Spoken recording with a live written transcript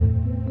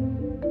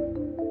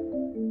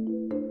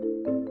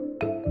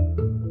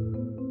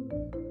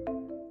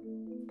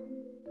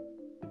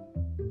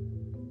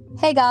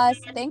Hey guys,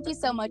 thank you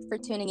so much for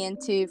tuning in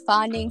to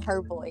Finding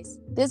Her Voice.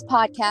 This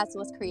podcast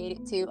was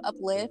created to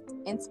uplift,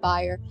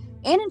 inspire,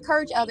 and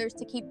encourage others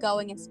to keep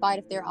going in spite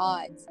of their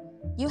odds.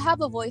 You have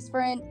a voice,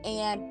 friend,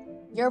 and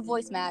your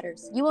voice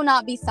matters. You will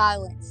not be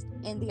silenced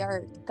in the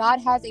earth.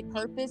 God has a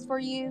purpose for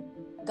you,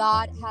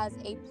 God has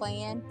a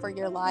plan for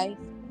your life,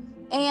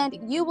 and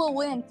you will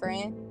win,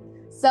 friend.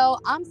 So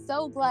I'm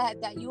so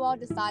glad that you all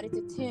decided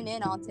to tune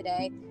in on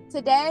today.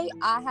 Today,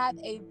 I have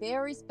a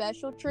very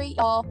special treat,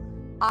 y'all.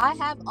 I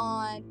have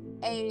on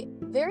a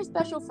very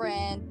special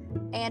friend,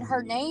 and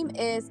her name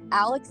is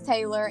Alex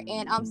Taylor,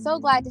 and I'm so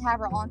glad to have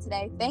her on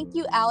today. Thank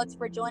you, Alex,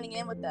 for joining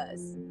in with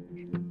us.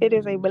 It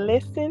is a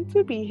blessing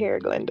to be here,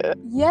 Glenda.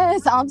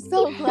 Yes, I'm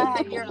so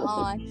glad you're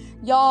on.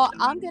 Y'all,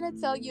 I'm going to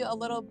tell you a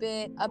little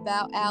bit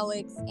about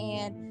Alex,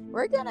 and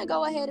we're going to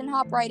go ahead and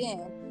hop right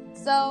in.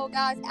 So,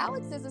 guys,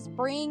 Alex is a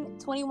spring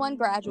 21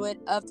 graduate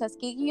of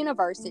Tuskegee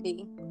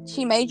University.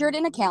 She majored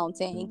in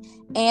accounting,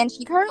 and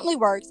she currently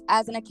works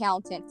as an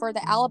accountant for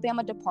the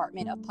Alabama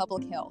Department of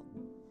Public Health.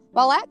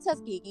 While at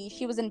Tuskegee,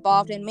 she was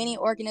involved in many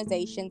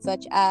organizations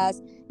such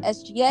as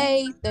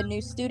SGA, the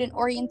New Student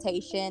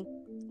Orientation,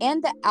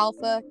 and the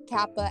Alpha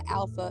Kappa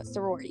Alpha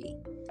sorority.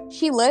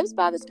 She lives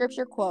by the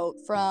scripture quote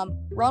from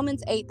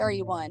Romans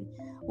 8:31,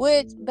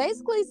 which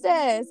basically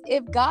says,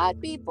 "If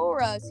God be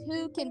for us,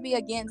 who can be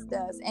against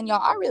us?" And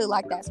y'all, I really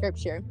like that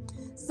scripture.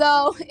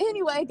 So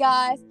anyway,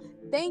 guys,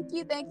 thank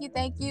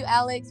you,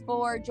 Alex,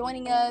 for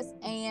joining us,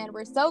 and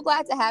we're so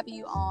glad to have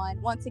you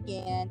on once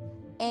again.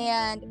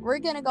 And we're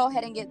gonna go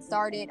ahead and get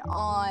started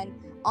on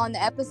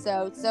the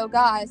episode. So,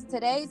 guys,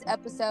 today's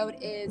episode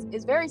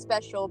is very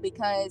special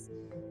because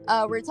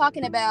we're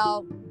talking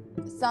about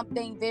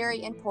something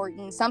very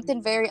important,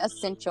 something very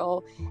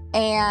essential,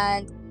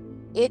 and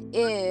it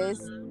is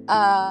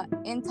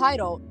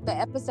the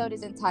episode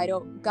is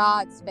entitled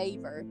God's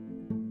Favor.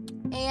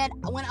 And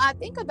when I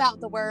think about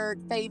the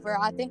word favor,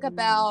 I think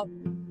about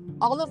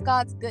all of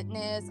God's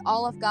goodness,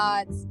 all of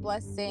God's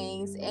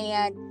blessings,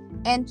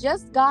 and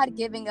just God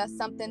giving us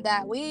something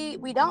that we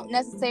don't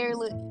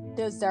necessarily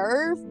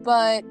deserve,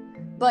 but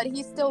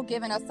he's still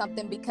giving us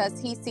something because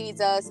he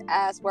sees us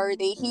as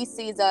worthy. He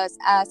sees us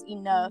as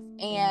enough,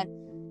 and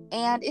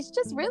it's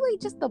just really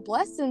just the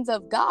blessings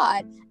of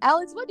God.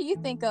 Alex, what do you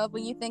think of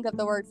when you think of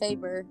the word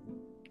favor?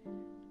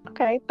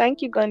 Okay,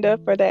 thank you,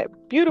 Glenda, for that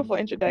beautiful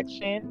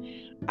introduction.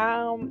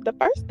 The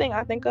first thing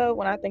I think of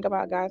when I think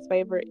about God's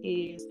favor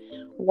is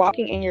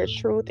walking in your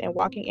truth and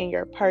walking in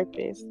your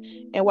purpose.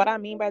 And what I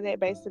mean by that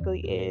basically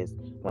is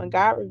when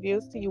God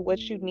reveals to you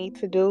what you need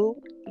to do,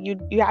 you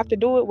have to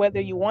do it whether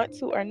you want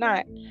to or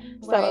not.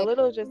 So Right. a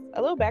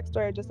little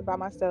backstory just about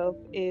myself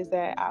is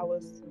that I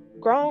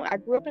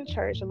grew up in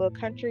church, a little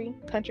country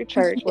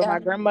church where Yeah. my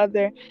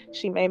grandmother,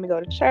 she made me go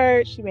to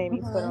church, she made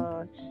me put Mm-hmm.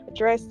 on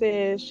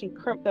dresses, she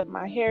crimped up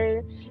my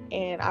hair,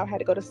 and I had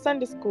to go to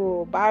Sunday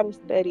school, Bible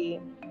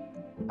study.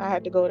 I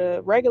had to go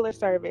to regular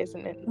service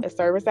and then a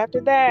service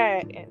after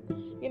that, and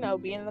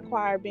being in the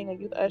choir, being a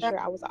youth usher.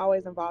 I was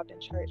always involved in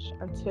church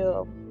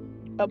until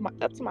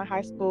up to my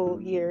high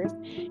school years.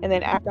 And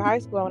then after high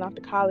school, I went off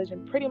to college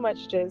and pretty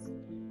much just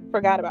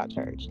forgot about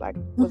church. Like,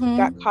 was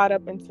got Mm-hmm. caught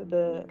up into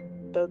the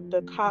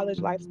college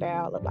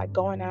lifestyle of like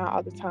going out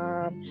all the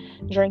time,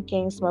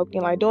 drinking,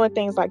 smoking, like doing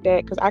things like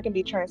that. Because I can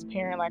be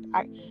transparent. Like,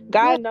 Yeah.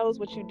 God knows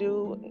what you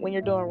do when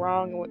you're doing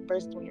wrong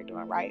versus when you're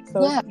doing right.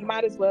 So Yeah. you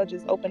might as well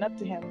just open up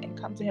to Him and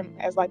come to Him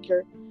as like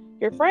your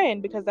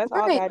friend, because that's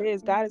all Right. God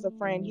is. God is a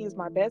friend. He is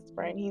my best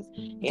friend. He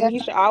Definitely.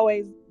 should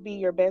always be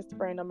your best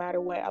friend no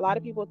matter what. A lot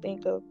of people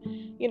think of,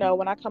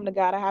 when I come to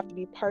God, I have to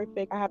be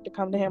perfect. I have to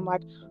come to Him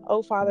like,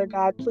 oh, Father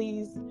God,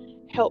 please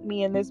help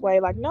me in this way.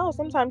 Like, no,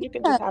 sometimes you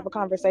can Yeah. just have a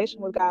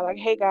conversation with God. Like,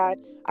 hey, God,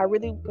 I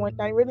really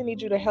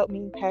need you to help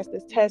me pass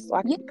this test so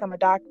I can Yeah. become a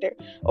doctor.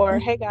 Or,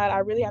 hey, God, I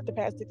really have to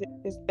pass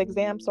this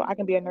exam so I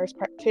can be a nurse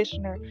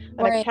practitioner,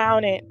 an Right.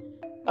 accountant,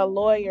 a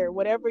lawyer.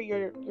 Whatever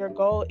your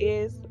goal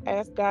is,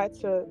 ask God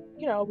to,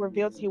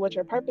 reveal to you what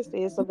your purpose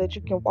is so that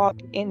you can walk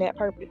in that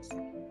purpose.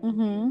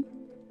 Mm-hmm.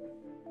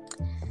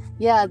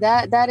 Yeah,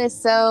 that is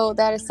so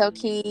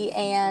key,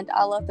 and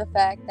I love the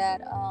fact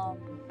that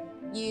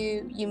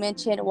you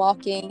mentioned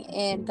walking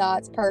in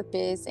God's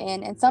purpose,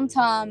 and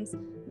sometimes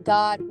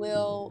God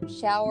will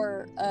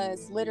shower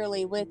us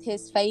literally with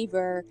his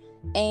favor,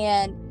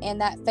 and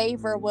that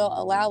favor will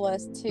allow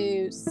us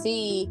to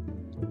see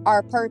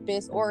our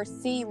purpose, or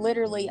see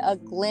literally a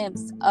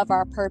glimpse of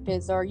our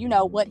purpose, or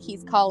what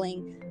he's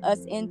calling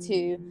us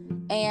into.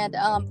 And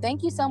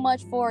thank you so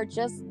much for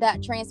just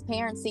that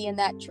transparency and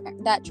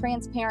that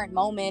transparent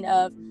moment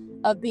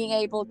of being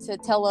able to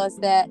tell us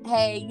that,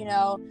 hey,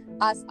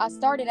 I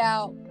started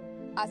out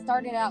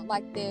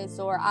like this,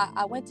 or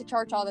I went to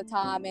church all the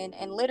time,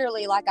 and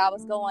literally, like, I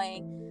was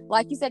going,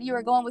 like you said, you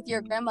were going with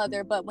your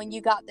grandmother, but when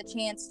you got the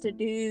chance to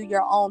do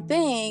your own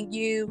thing,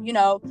 you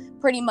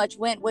pretty much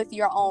went with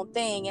your own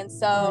thing. And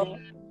so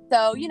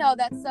Right.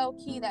 that's so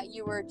key that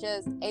you were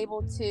just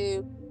able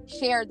to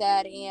share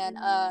that, and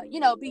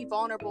be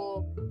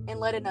vulnerable and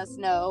letting us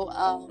know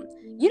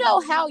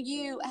how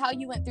you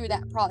went through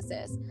that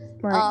process.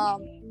 Right.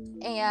 um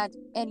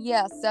And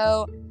yeah,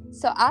 so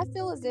I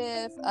feel as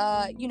if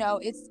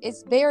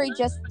it's very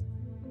just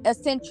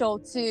essential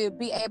to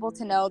be able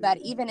to know that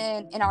even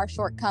in our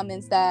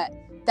shortcomings, that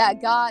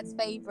God's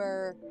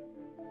favor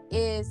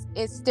is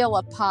still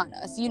upon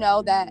us,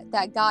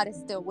 that God is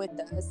still with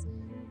us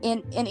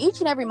in each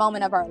and every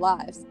moment of our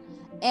lives.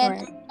 And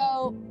Right.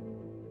 so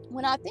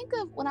when I think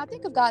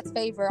of God's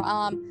favor,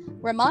 I'm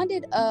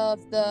reminded of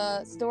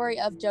the story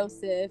of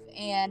Joseph.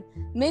 And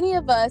many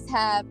of us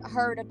have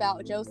heard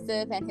about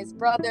Joseph and his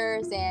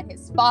brothers and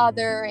his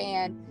father,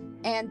 and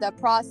the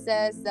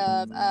process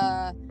of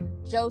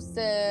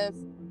Joseph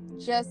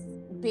just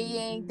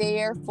being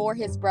there for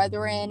his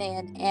brethren,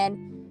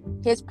 and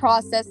his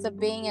process of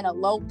being in a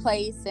low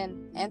place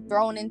and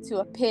thrown into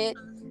a pit.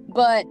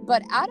 But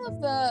out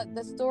of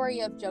the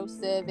story of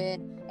Joseph,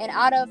 and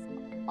out of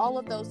all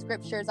of those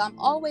scriptures, I'm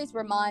always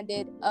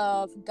reminded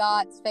of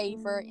God's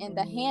favor in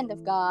the hand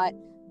of God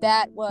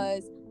that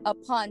was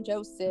upon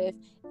Joseph.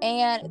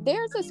 And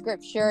there's a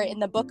scripture in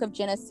the book of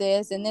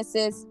Genesis, and this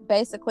is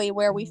basically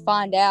where we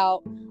find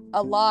out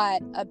a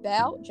lot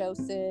about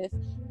Joseph,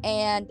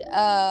 and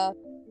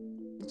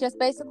just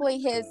basically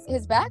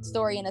his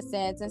backstory in a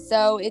sense. And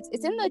so it's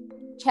in the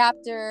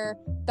chapter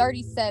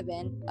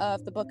 37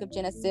 of the book of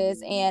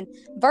Genesis, and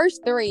verse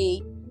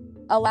 3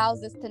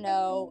 allows us to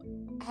know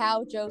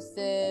how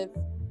Joseph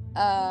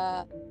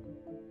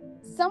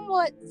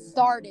somewhat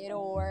started,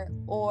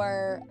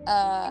 or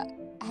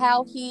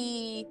how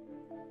he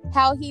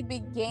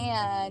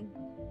began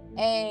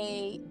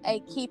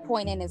a key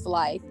point in his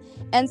life.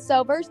 And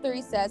so verse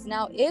 3 says,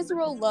 "Now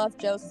Israel loved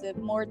Joseph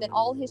more than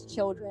all his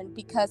children,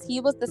 because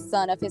he was the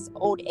son of his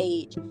old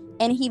age,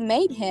 and he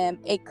made him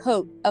a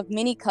coat of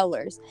many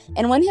colors.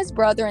 And when his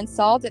brethren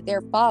saw that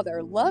their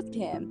father loved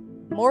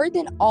him more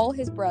than all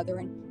his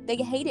brethren, they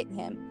hated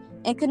him,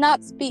 and could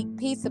not speak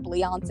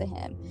peaceably unto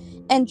him.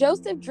 And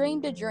Joseph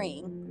dreamed a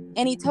dream,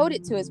 and he told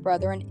it to his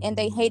brethren, and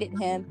they hated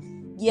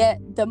him yet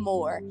the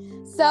more."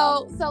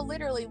 So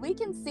literally we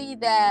can see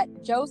that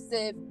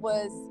Joseph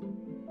was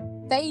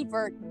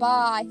favored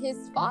by his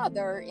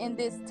father in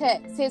this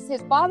text.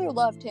 His father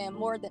loved him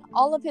more than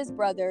all of his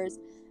brothers,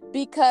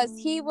 because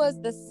he was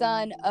the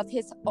son of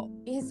his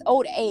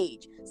old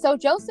age. So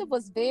Joseph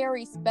was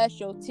very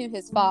special to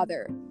his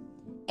father.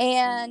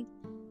 And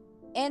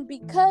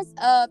because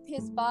of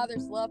his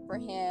father's love for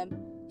him,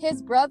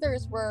 his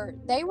brothers were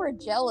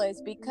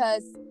jealous,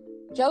 because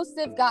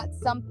Joseph got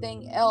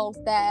something else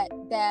that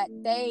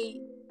they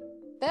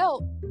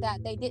felt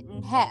that they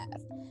didn't have.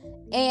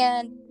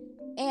 And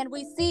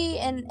we see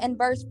in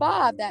verse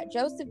 5 that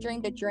Joseph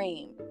dreamed a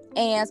dream,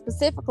 and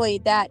specifically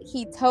that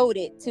he told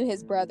it to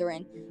his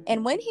brethren.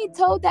 And when he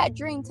told that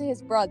dream to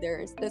his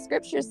brothers, the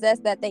scripture says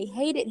that they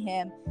hated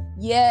him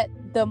yet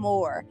the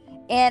more.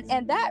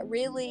 And that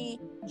really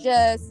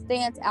just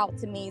stands out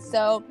to me.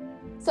 So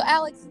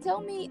Alex,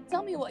 tell me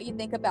what you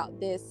think about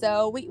this.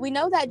 So we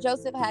know that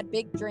Joseph had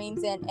big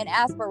dreams and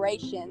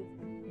aspirations,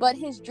 but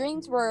his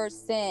dreams were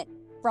sent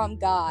from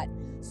God.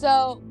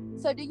 So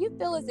do you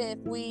feel as if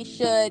we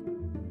should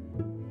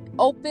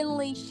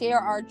openly share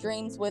our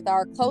dreams with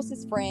our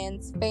closest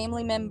friends,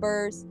 family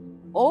members,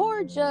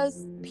 or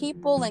just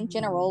people in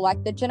general,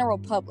 like the general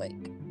public?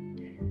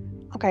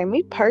 Okay,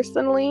 me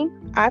personally,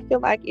 I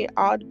feel like it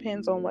all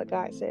depends on what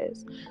God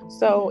says.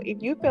 So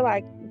if you feel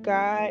like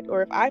God,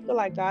 or if I feel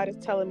like God is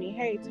telling me,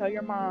 hey, tell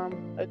your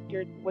mom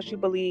what you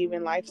believe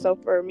in life. So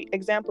for me,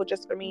 example,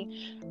 just for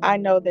me, I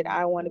know that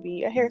I want to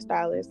be a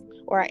hairstylist,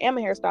 or I am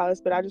a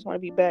hairstylist, but I just want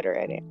to be better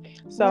at it.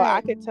 So Right.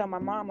 I could tell my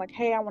mom, like,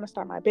 hey, I want to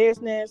start my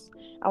business.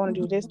 I want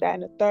to do this, that,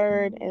 and the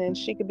third. And then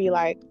she could be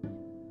like,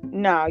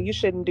 no, you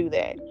shouldn't do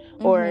that.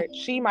 Or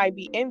she might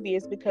be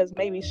envious because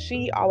maybe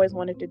she always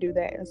wanted to do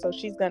that, and so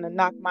she's gonna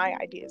knock my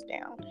ideas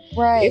down.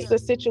 Right. It's a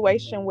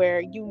situation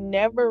where you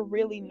never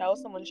really know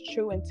someone's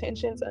true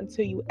intentions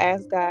until you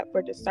ask God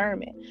for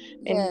discernment.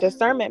 And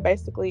discernment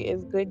basically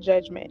is good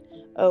judgment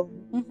of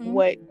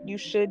what you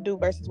should do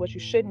versus what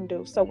you shouldn't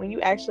do. So when you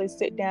actually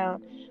sit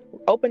down,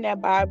 open that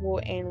Bible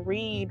and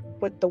read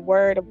with the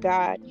word of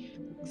God,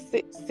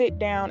 sit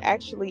down,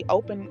 actually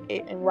open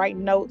it and write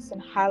notes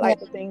and highlight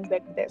the things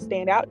that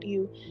stand out to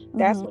you,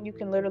 that's when you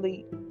can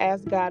literally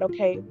ask God,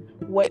 okay,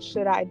 what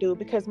should I do?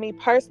 Because me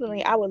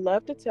personally, I would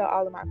love to tell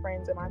all of my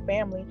friends and my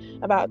family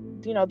about,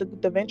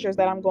 the ventures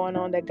that I'm going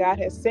on, that God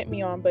has sent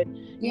me on, but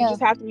you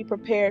just have to be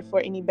prepared for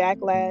any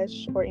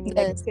backlash or any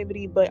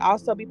negativity, but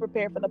also be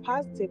prepared for the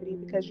positivity,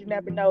 because you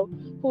never know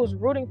who's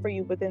rooting for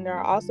you. But then there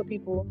are also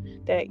people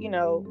that,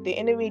 the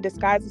enemy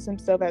disguises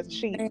himself as a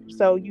sheep,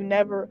 so you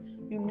never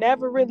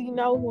really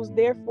know who's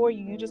there for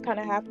you. You just kind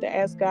of have to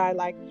ask God,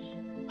 like,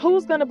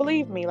 who's going to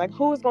believe me? Like,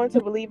 who's going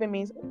to believe in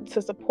me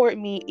to support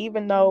me,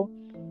 even though,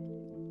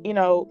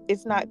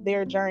 it's not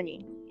their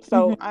journey.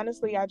 So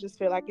honestly, I just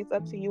feel like it's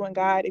up to you and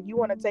God. If you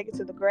want to take it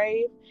to the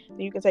grave,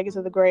 then you can take it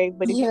to the grave.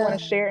 But if you want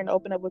to share and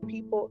open up with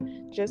people,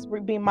 just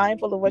be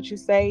mindful of what you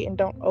say and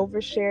don't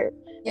overshare,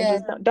 and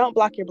just don't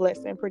block your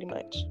blessing, pretty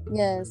much.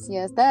 Yes,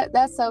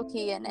 that's so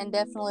key, and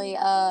definitely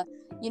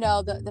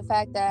the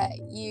fact that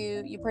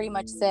you pretty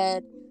much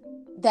said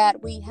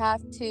that we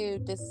have to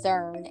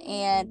discern.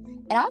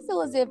 And I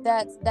feel as if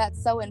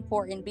that's so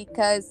important,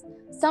 because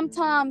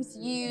sometimes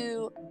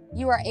you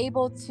are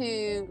able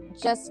to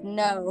just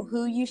know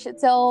who you should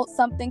tell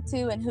something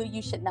to and who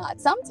you should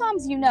not.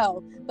 Sometimes you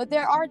know, but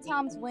there are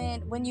times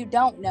when you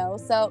don't know.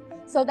 So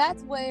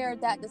that's where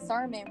that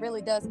discernment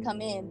really does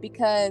come in,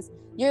 because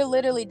you're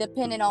literally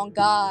dependent on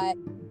God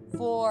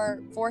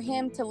for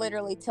him to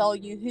literally tell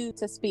you who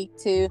to speak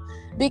to.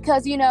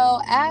 Because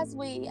as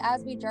we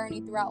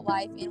journey throughout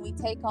life, and we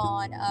take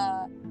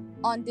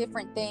on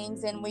different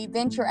things, and we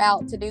venture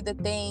out to do the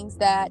things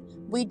that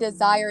we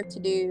desire to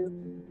do,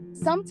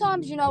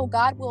 sometimes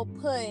God will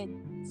put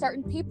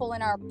certain people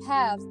in our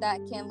paths that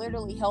can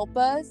literally help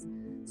us.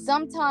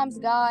 Sometimes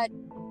God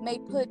may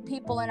put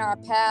people in our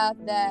path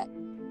that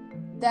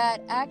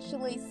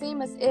actually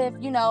seem as if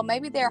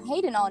maybe they're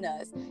hating on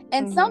us.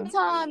 And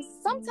sometimes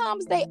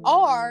they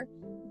are,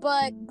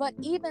 but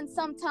even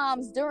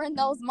sometimes during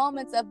those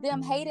moments of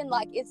them hating,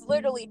 like, it's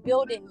literally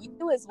building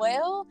you as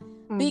well,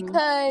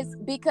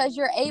 because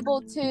you're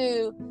able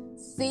to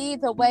see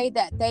the way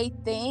that they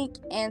think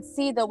and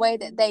see the way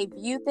that they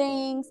view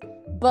things.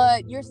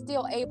 But you're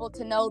still able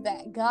to know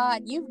that,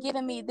 God, you've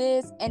given me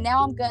this, and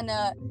now I'm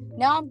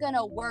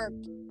gonna work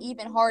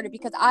even harder,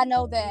 because I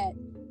know that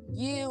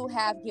you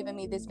have given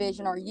me this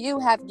vision, or you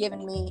have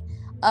given me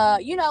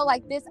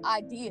like this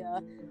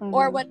idea,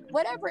 or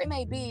whatever it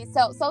may be.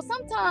 So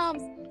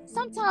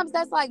sometimes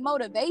that's like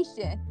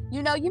motivation.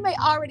 You may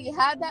already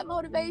have that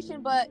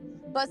motivation, but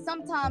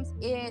sometimes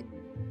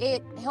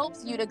it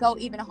helps you to go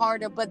even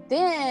harder. But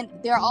then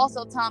there are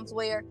also times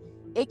where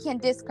it can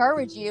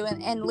discourage you,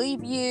 and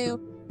leave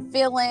you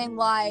feeling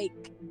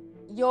like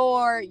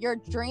your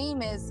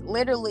dream is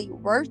literally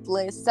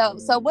worthless.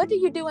 So what do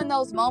you do in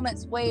those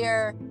moments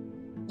where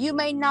you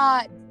may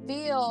not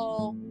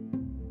feel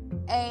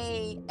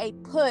a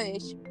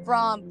push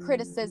from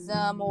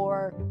criticism,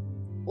 or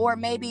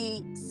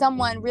maybe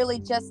someone really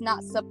just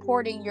not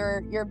supporting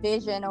your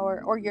vision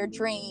or your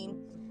dream?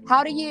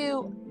 How do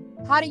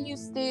you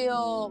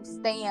still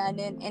stand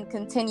and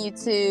continue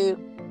to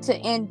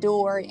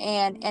endure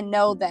and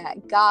know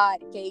that God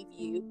gave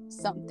you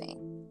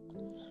something?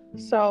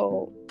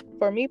 So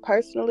for me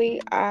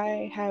personally,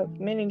 I have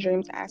many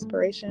dreams and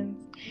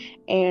aspirations,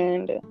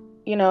 and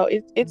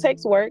it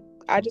takes work.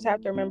 I just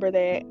have to remember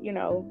that,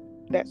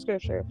 that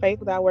scripture, faith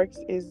without works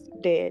is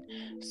dead.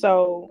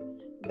 So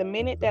the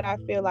minute that I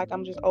feel like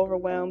I'm just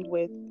overwhelmed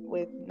with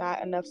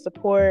not enough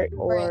support,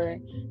 or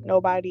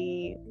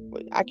nobody,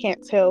 I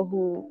can't tell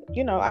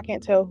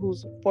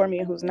who's for me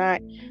and who's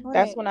not.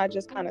 That's when I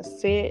just kind of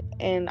sit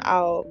and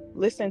I'll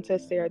listen to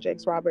Sarah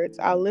Jakes Roberts.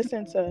 I'll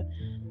listen to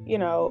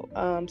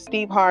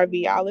Steve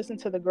Harvey. I'll listen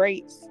to the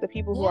greats, the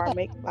people who are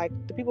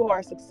the people who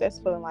are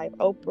successful in life,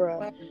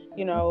 Oprah,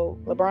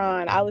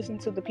 LeBron. I listen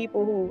to the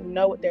people who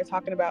know what they're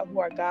talking about, who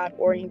are God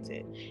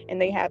oriented,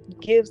 and they have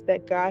gifts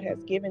that God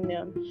has given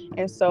them.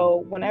 And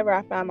so whenever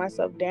I find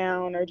myself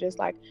down, or just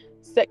like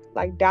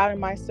doubting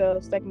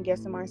myself, second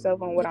guessing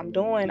myself on what I'm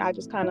doing, I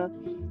just kind of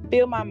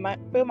fill my mind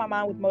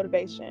with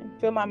motivation,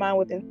 fill my mind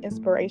with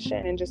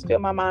inspiration, and just fill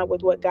my mind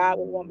with what God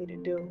would want me to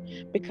do.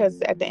 Because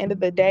at the end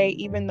of the day,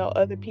 even though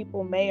other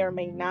people may or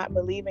may not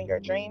believe in your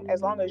dream,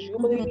 as long as you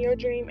believe in your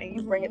dream and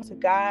you bring it to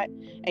God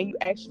and you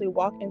actually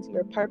walk into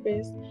your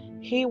purpose,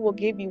 He will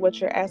give you what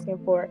you're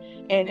asking for.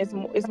 And it's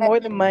more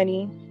than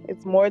money,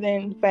 it's more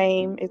than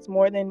fame, it's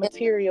more than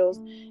materials.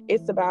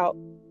 It's about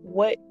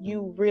what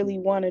you really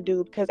want to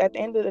do. Because at the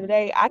end of the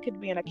day, I could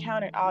be an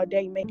accountant all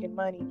day making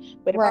money,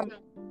 but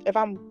if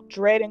I'm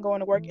dreading going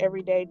to work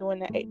every day, doing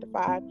that 8 to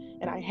 5,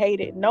 and I hate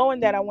it, knowing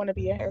that I want to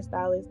be a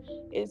hairstylist,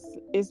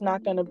 it's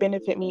not going to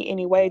benefit me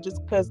anyway, just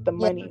because the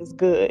money is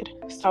good.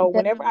 So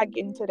whenever I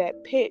get into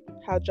that pit,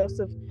 how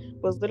Joseph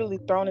was literally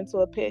thrown into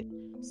a pit,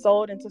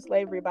 sold into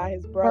slavery by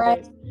his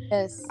brothers,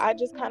 I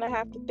just kind of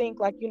have to think,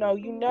 like, you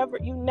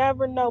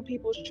never know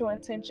people's true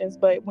intentions.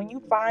 But when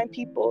you find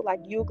people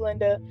like you,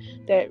 Glenda,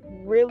 that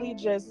really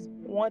just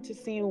want to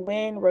see you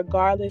win,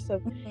 regardless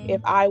of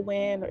if I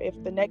win or if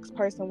the next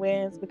person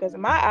wins, because in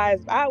my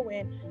eyes, if I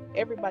win,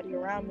 everybody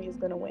around me is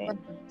going to win.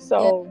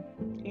 So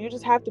you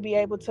just have to be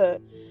able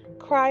to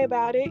cry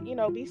about it,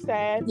 be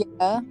sad,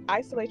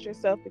 isolate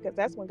yourself, because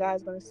that's when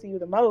God's going to see you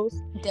the most.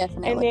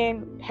 Definitely. And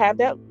then have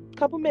that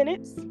couple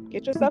minutes,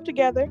 get yourself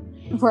together,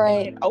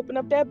 and open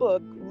up that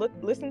book,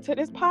 listen to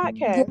this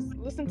podcast,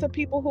 listen to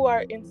people who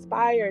are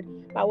inspired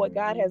by what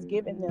God has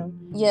given them.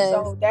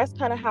 So that's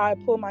kind of how I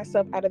pull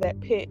myself out of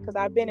that pit, because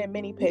I've been in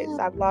many pits.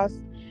 I've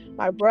lost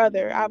my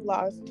brother, I've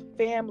lost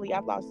family,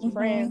 I've lost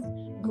friends.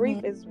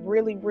 Grief is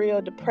really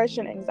real.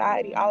 Depression,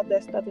 anxiety, all of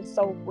that stuff is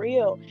so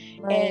real.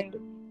 And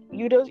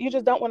you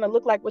just don't want to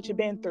look like what you've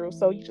been through.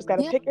 So you just got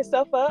to pick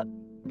yourself up,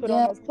 put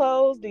on those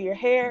clothes, do your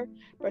hair,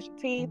 brush your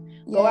teeth,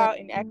 go out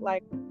and act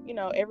like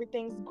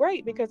everything's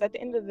great. Because at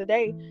the end of the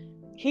day,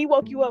 He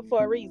woke you up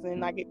for a reason.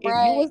 Like, if you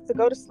was to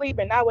go to sleep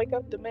and not wake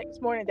up the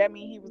next morning, that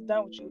means He was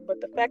done with you. But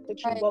the fact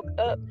that you woke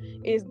up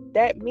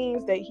that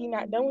means that He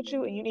not done with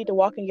you, and you need to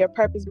walk in your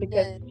purpose.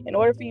 Because in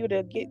order for you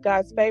to get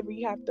God's favor,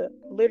 you have to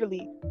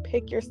literally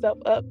pick yourself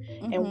up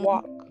and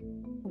walk.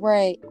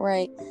 Right.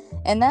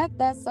 And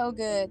that's so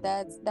good.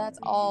 That's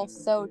all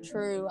so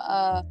true.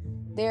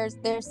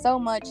 There's so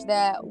much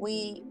that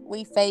we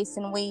face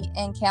and we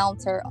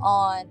encounter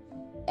on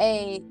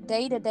a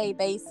day-to-day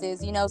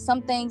basis.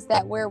 Some things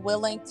that we're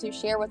willing to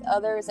share with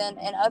others, and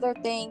other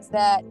things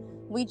that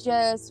we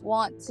just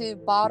want to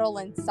bottle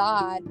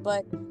inside.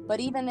 But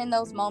even in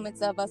those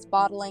moments of us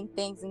bottling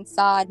things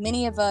inside,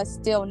 many of us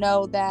still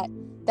know that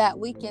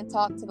we can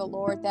talk to the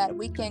Lord, that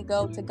we can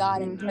go to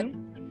God and pray,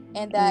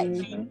 and that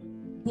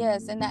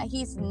yes, and that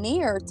He's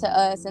near to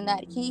us, and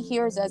that He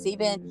hears us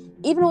even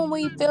when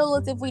we feel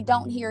as if we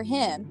don't hear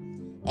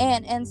Him.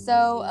 And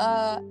so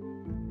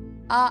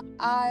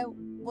I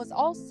was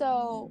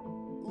also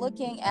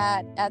looking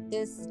at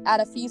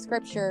a few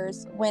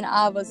scriptures when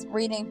I was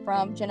reading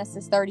from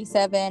Genesis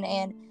 37,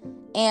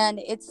 and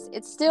it's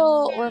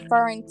still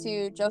referring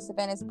to Joseph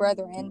and his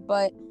brethren,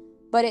 but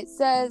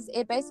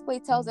it basically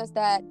tells us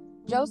that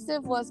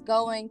Joseph was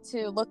going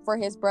to look for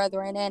his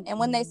brethren, and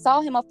when they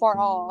saw him afar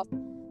off,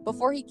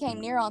 before he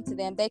came near unto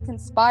them, they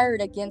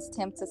conspired against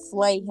him to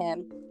slay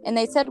him. And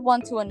they said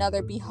one to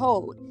another,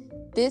 Behold,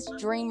 this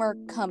dreamer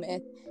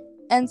cometh.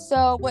 And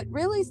so what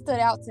really stood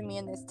out to me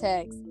in this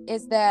text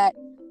is that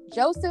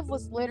Joseph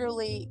was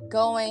literally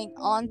going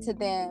on to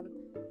them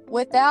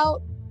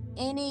without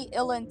any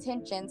ill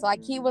intentions.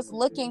 Like, he was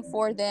looking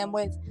for them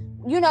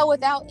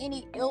without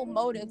any ill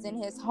motives in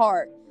his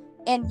heart.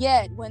 And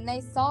yet, when they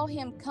saw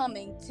him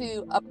coming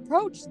to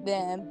approach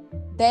them,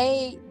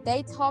 they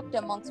talked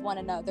amongst one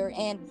another,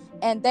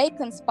 and they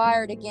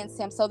conspired against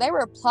him. So they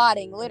were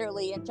plotting,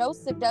 literally, and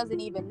Joseph doesn't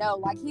even know.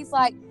 Like, he's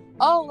like,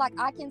 oh, like,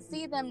 I can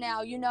see them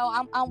now,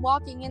 I'm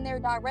walking in their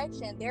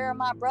direction, they're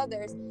my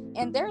brothers,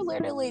 and they're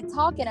literally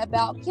talking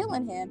about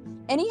killing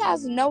him, and he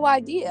has no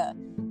idea.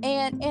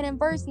 And in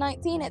verse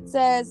 19 it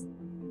says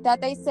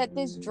that they said,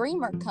 This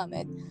dreamer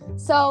cometh.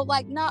 So,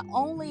 like, not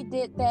only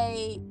did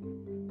they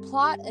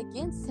plot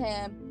against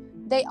him,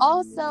 they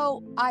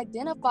also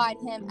identified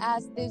him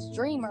as this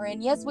dreamer.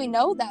 And yes, we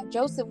know that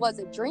Joseph was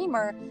a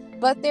dreamer,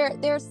 but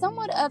there's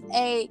somewhat of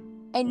a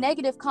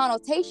negative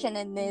connotation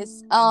in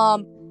this,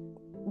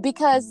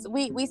 because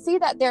we see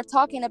that they're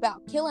talking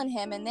about killing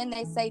him, and then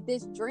they say,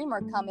 This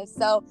dreamer cometh.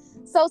 So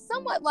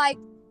somewhat like,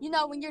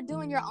 when you're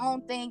doing your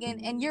own thing,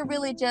 and you're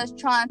really just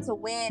trying to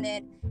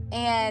win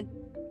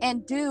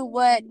and do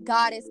what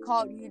God has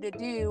called you to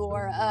do,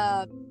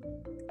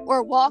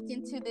 or walk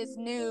into this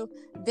new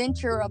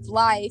venture of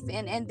life,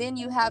 and then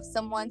you have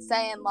someone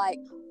saying, like,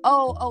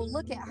 oh,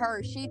 look at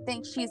her, she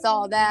thinks she's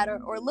all that,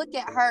 or look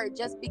at her,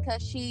 just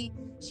because she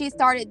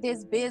started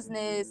this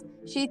business,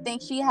 she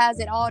thinks she has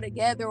it all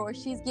together, or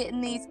she's getting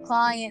these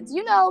clients.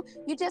 You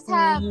just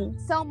have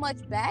so much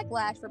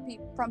backlash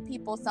from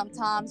people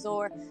sometimes,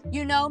 or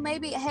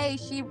maybe, hey,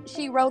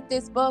 she wrote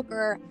this book,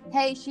 or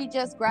hey, she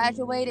just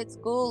graduated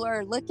school,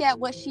 or look at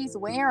what she's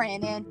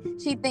wearing, and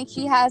she thinks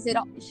she has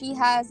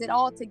it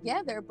all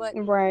together. But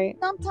right,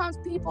 sometimes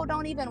people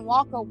don't even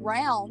walk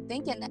around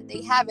thinking that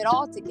they have it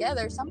all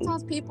together.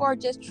 Sometimes people are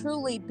just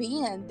truly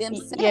being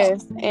themselves.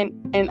 Yes,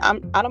 and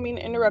I don't mean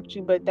to interrupt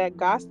you, but that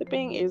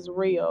gossiping is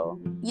real.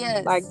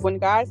 Yes. Like, when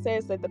God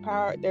says that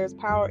there's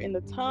power in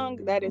the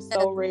tongue, that is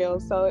so real.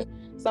 So it's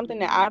something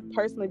that I've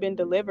personally been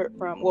delivered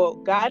from. Well,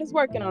 God is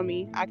working on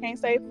me. I can't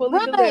say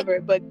fully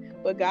delivered, but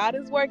God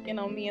is working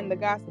on me in the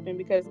gossiping,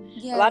 because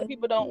a lot of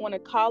people don't want to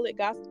call it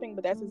gossiping,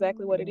 but that's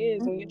exactly what it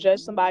is. When you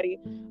judge somebody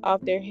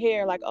off their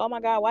hair, like, oh my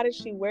God, why did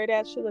she wear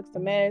that? She looks a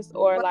mess.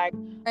 Or like,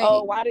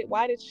 oh, why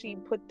did she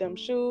put them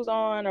shoes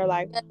on? Or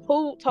like,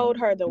 who told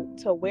her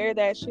to wear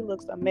that? She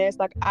looks a mess.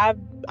 Like,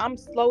 I'm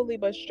slowly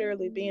but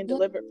surely being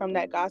delivered from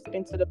that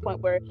gossiping, to the point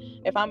where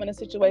if I'm in a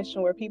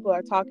situation where people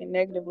are talking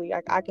negatively,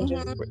 like, I can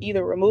just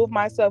either remove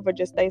myself or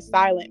just stay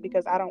silent,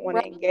 because I don't want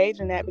to engage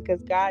in that,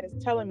 because God is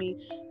telling me,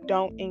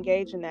 don't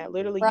engage in that.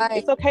 Literally,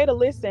 it's okay to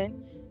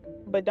listen,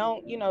 but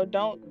don't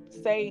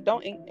say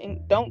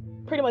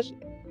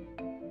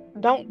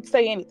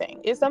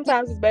anything.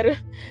 Sometimes it's better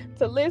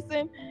to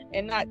listen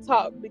and not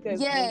talk,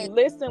 because when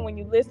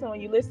you listen,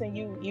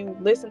 you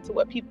listen to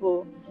what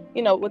people,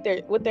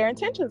 what their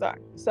intentions are.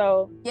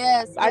 So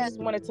I just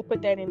wanted to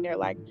put that in there.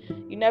 Like,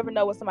 you never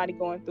know what somebody's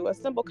going through. A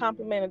simple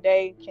compliment a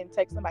day can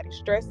take somebody's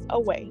stress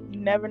away. You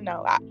never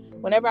know.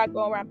 Whenever I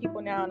go around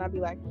people now and I be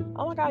like,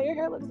 oh my God, your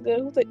hair looks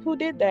good, who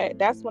did that?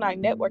 That's when I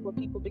network with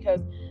people,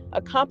 because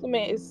a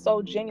compliment is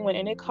so genuine,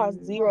 and it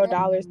costs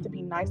 $0 to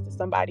be nice to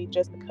somebody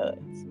just because.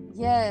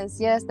 Yes,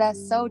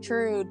 that's so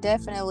true.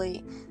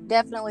 Definitely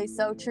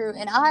so true.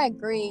 And I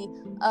agree.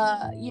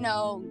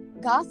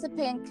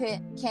 Gossiping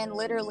can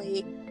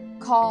literally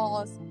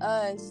cause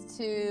us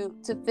to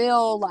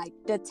feel like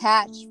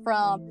detached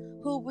from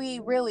who we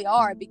really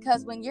are,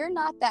 because when you're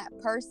not that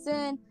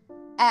person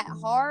at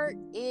heart,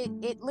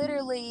 it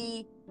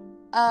literally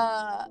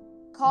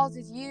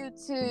causes you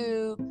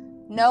to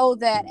know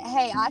that,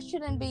 hey, I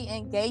shouldn't be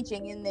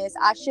engaging in this.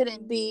 I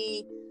shouldn't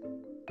be,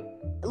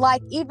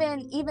 like,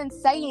 even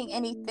saying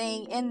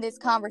anything in this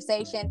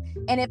conversation.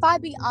 And if I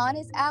be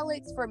honest,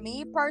 Alex, for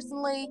me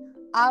personally,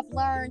 I've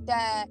learned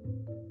that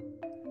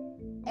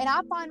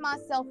I find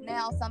myself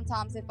now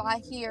sometimes, if I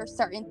hear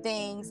certain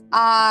things,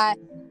 I've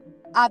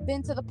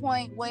been to the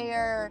point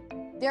where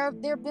there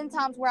have been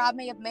times where I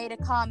may have made a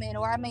comment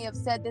or I may have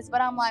said this,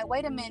 but I'm like,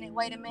 wait a minute,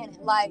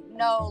 like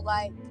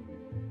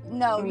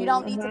no, you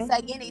don't need to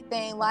say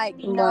anything. Like,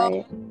 no,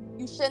 Right.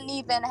 you shouldn't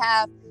even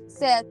have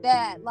said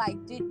that. Like,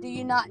 do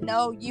you not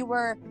know you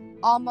were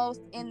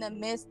almost in the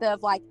midst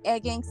of like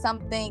egging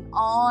something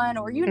on,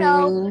 or you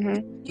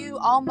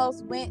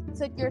almost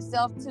took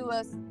yourself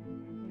to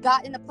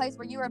got in a place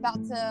where you were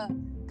about to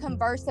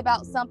converse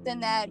about something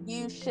that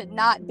you should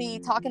not be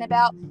talking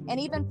about. And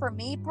even for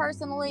me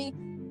personally,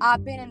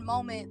 I've been in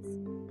moments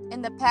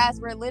in the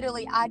past where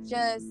literally I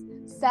just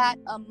sat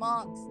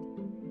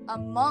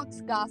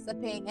amongst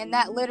gossiping, and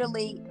that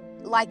literally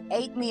like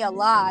ate me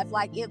alive.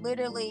 Like, it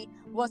literally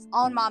was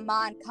on my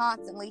mind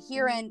constantly,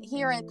 hearing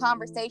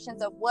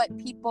conversations of what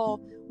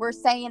people were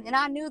saying, and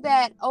I knew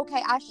that,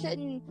 okay, I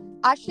shouldn't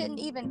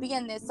even be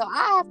in this. So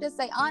I have to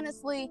say,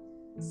 honestly,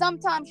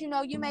 sometimes,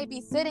 you may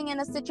be sitting in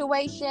a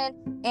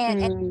situation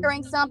and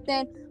hearing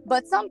something,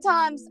 but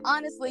sometimes,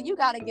 honestly, you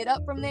got to get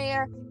up from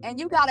there and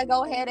you got to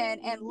go ahead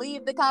and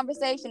leave the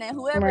conversation, and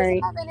whoever's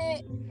Right. having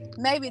it,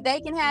 maybe they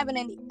can have it.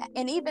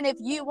 And even if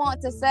you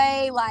want to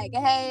say like,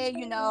 hey,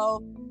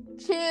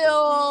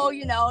 chill,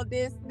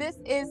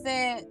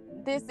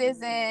 this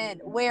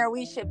isn't where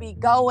we should be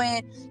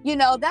going,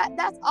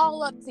 that's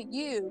all up to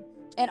you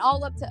and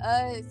all up to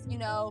us,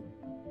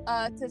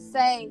 to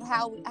say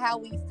how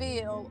we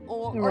feel,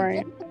 or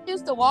just Right. to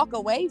choose to walk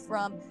away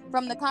from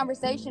the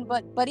conversation.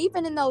 But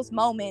even in those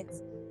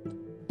moments,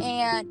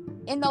 and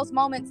in those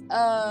moments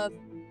of,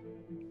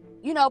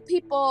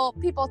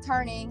 people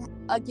turning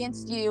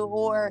against you,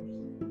 or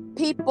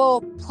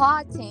people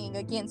plotting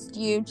against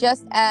you,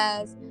 just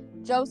as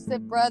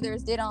Joseph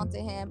brothers did unto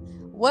him.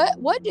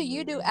 What do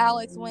you do,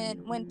 Alex,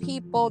 when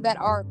people that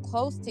are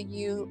close to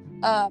you,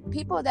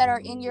 people that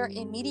are in your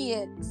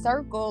immediate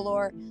circle,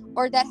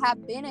 or that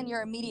have been in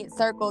your immediate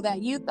circle,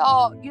 that you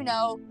thought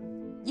y'all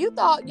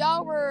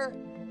were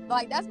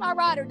like, that's my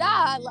ride or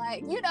die,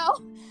 like,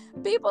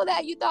 people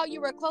that you thought you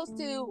were close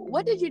to,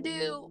 what did you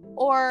do,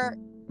 or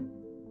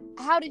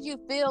how did you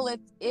feel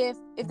if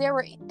there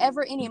were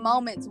ever any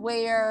moments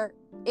where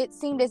it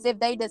seemed as if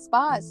they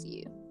despised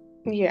you?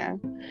 Yeah.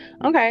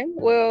 Okay.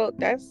 Well,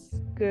 that's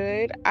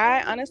good.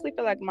 I honestly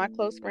feel like my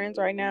close friends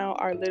right now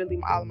are literally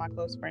all of my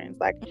close friends.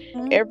 Like,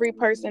 Mm-hmm. every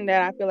person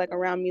that I feel like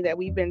around me, that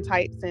we've been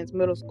tight since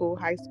middle school,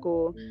 high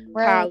school,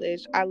 Right.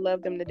 college, I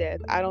love them to death.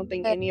 I don't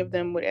think any of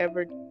them would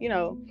ever,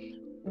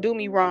 do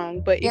me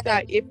wrong. But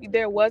Yeah. if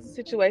there was a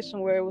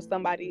situation where it was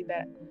somebody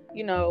that,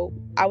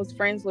 I was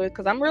friends with,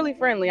 because I'm really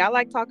friendly. I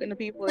like talking to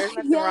people. There's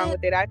nothing wrong Yes.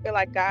 with it. I feel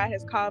like God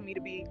has called me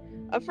to be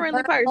a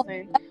friendly Girl,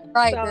 person. that's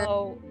right, girl.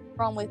 So,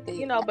 Wrong with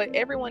it. but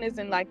everyone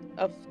isn't like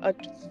a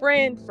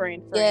friend.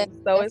 Yeah.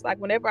 So Yes. it's like,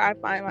 whenever I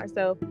find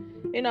myself,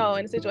 in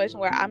a situation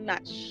where I'm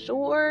not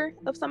sure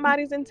of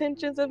somebody's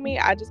intentions of me,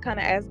 I just kind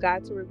of ask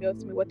God to reveal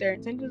to me what their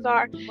intentions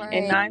are. And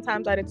Right. 9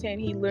 times out of 10,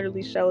 He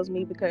literally shows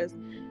me, because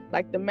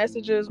like the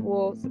messages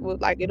will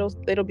like,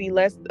 it'll be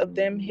less of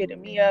them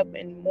hitting me up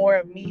and more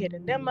of me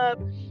hitting them up,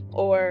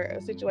 or a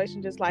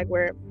situation just like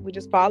where we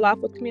just fall off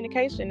with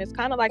communication. It's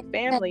kind of like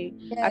family.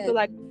 I Yes. feel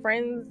like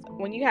friends,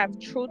 when you have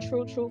true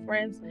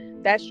friends,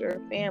 that's your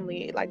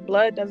family. Like,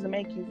 blood doesn't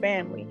make you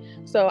family.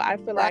 So I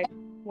feel Right. like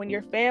when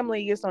your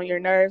family gets on your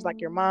nerves, like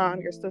your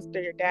mom, your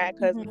sister, your dad,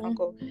 cousin, Mm-hmm.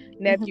 uncle,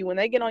 Mm-hmm. nephew, when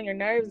they get on your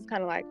nerves, it's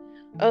kind of like,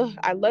 oh,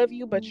 I love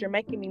you, but you're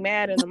making me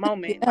mad in the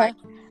moment. Yeah. Like,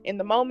 in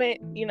the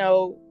moment,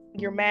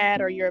 you're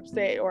mad or you're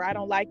upset, or I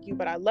don't like you,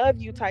 but I love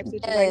you type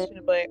Yes.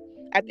 situation. But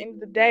at the end of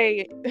the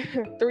day,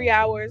 3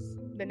 hours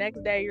the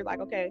next day, you're like,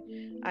 okay,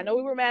 I know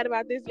we were mad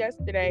about this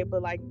yesterday,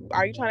 but like,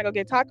 are you trying to go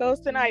get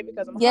tacos tonight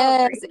because I'm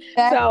Yes. hungry?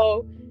 Exactly.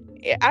 So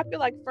I feel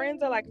like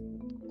friends are like,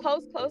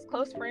 close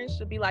friends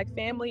should be like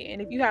family.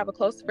 And if you have a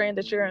close friend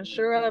that you're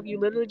unsure of, you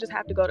literally just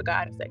have to go to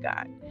God and say,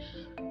 God,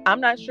 I'm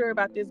not sure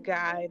about this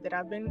guy that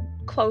I've been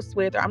close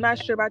with, or I'm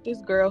not sure about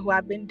this girl who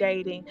I've been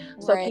dating.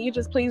 So Right. can you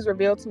just please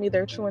reveal to me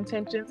their true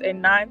intentions?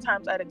 And 9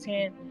 times out of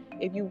 10,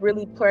 if you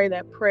really pray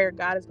that prayer,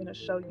 God is going to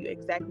show you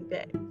exactly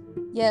that.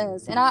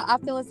 Yes, and I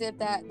feel as if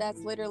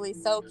that's literally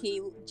so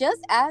key.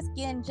 Just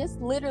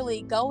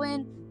literally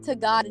going to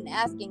God and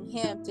asking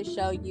Him to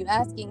show you,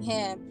 asking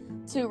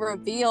Him to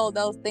reveal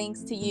those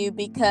things to you,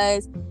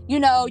 because you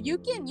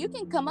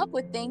can come up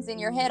with things in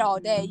your head all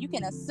day. You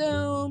can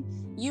assume,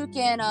 you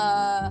can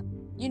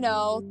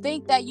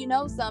think that you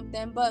know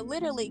something, but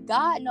literally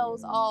God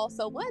knows all.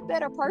 So what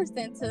better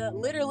person to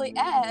literally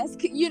ask,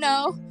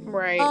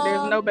 Right.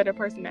 There's um no better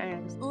person to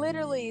ask.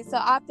 literally. So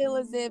I feel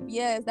as if,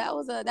 yes, that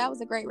was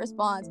a great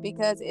response,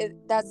 because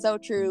that's so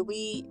true.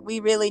 We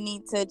really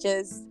need to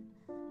just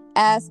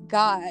ask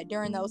God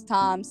during those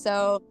times.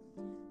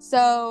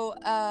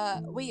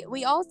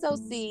 We also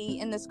see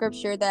in the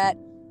scripture that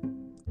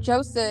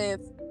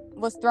Joseph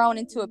was thrown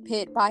into a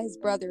pit by his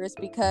brothers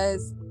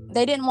because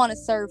they didn't want to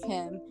serve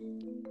him,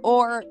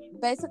 or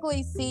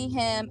basically see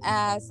him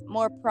as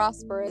more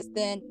prosperous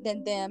than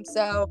them.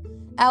 So,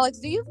 Alex,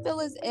 do you feel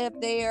as if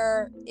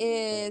there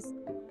is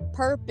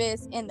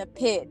purpose in the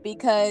pit,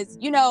 because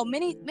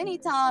many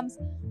times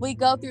we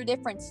go through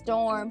different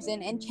storms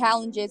and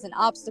challenges and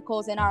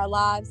obstacles in our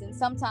lives, and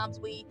sometimes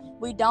we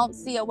don't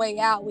see a way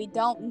out. We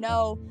don't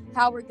know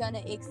how we're going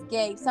to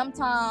escape.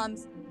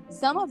 Sometimes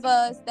some of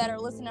us that are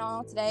listening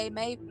on today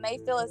may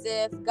feel as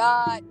if,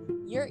 God,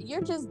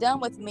 you're just done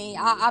with me.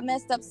 I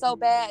messed up so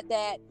bad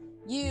that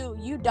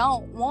you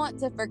don't want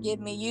to forgive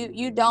me.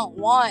 You don't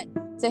want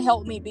to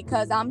help me,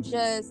 because I'm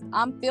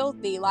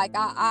filthy. Like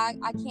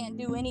I can't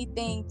do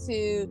anything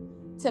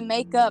to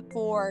make up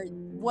for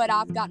what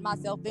I've got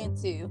myself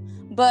into.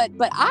 But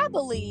I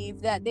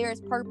believe that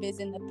there's purpose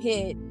in the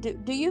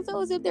pit. Do you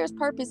feel as if there's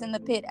purpose in the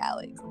pit,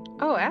 Alex?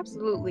 Oh,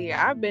 absolutely.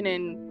 I've been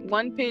in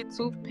one pit,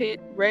 two pit,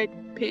 red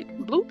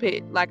pit, blue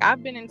pit. Like,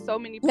 I've been in so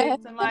many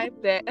pits in life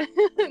that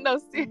no,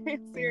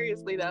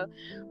 seriously though.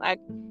 Like,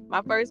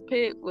 my first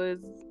pit was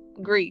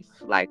grief,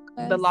 like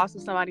the loss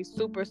of somebody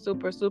super,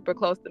 super, super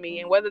close to me,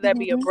 and whether that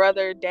be a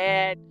brother,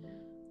 dad,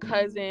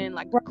 cousin,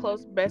 like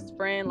close best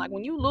friend. Like,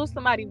 when you lose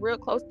somebody real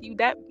close to you,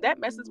 that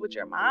messes with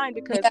your mind,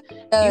 because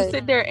you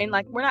sit there and,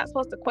 like, we're not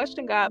supposed to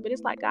question God, but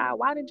it's like, God,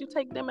 why did you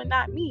take them and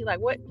not me? Like,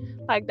 what?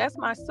 Like, that's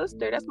my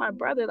sister, that's my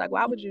brother. Like,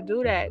 why would you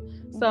do that?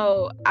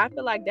 So I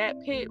feel like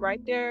that pit right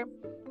there,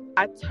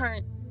 I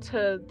turned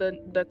to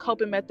the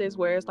coping methods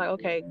where it's like,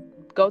 okay,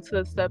 go to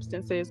the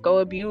substances, go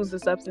abuse the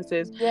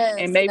substances,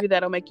 and maybe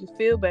that'll make you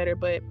feel better.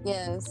 But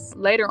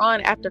later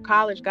on, after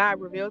college, God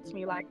revealed to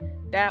me, like,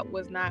 that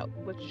was not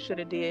what you should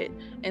have did.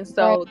 And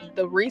so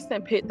the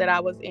recent pit that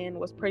I was in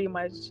was pretty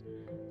much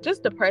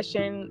just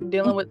depression,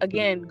 dealing with,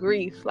 again,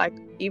 grief. Like,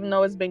 even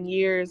though it's been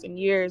years and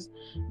years,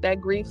 that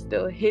grief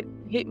still hit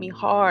me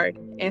hard.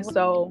 And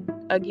so,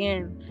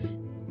 again,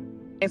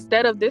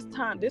 instead of this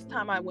time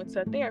I went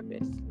to a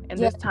therapist, and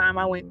this time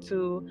I went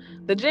to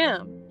the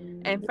gym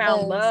and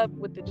found love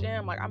with the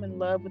gym. Like, I'm in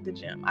love with the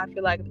gym. I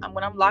feel like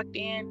when I'm locked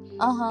in,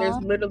 there's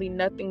literally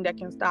nothing that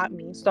can stop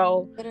me.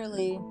 So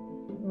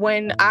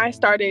when I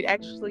started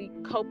actually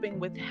coping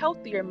with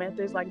healthier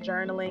methods like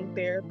journaling,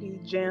 therapy,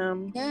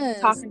 gym,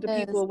 talking to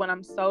people when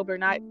I'm sober,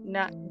 not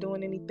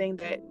doing anything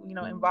that,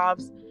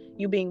 involves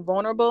you being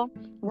vulnerable,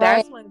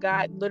 that's when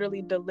God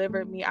literally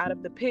delivered me out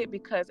of the pit.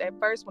 Because at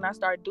first, when I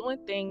started doing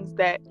things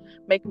that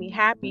make me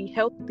happy,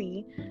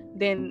 healthy,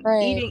 then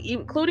eating,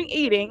 including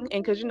eating,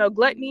 and because,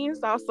 gluttony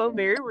is also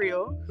very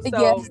real.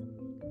 So,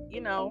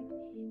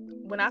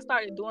 when I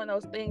started doing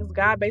those things,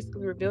 God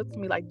basically revealed to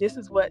me, like, this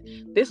was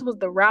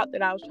the route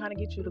that I was trying to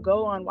get you to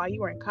go on while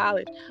you were in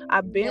college.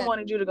 I've been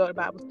wanted you to go to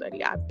Bible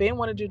study. I've been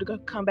wanted you to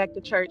come back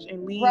to church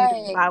and lead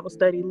Bible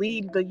study,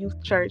 lead the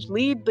youth church,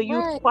 lead the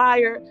youth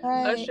choir,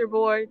 usher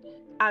board.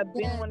 I've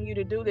been wanting you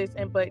to do this,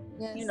 but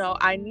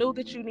I knew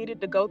that you needed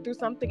to go through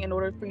something in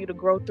order for you to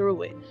grow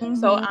through it.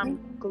 So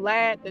I'm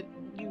glad that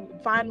you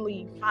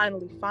finally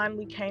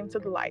came to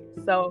the light.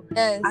 So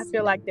I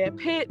feel like that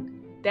pit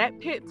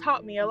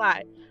taught me a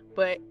lot.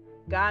 But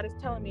God is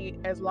telling me,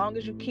 as long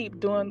as you keep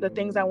doing the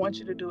things I want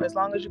you to do, as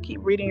long as you keep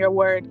reading your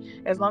word,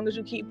 as long as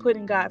you keep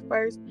putting God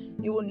first,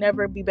 you will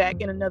never be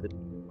back in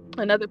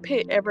another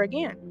pit ever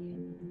again.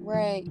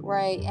 Right.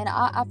 And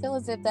I feel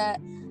as if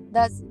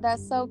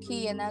that's so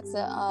key, and that's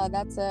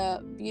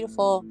a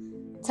beautiful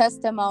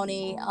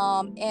testimony.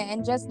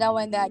 And just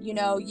knowing that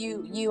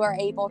you are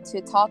able to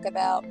talk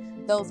about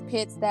those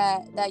pits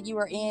that you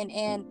are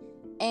in,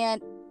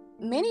 and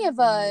many of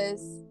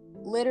us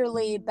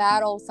literally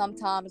battle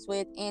sometimes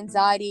with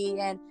anxiety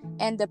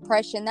and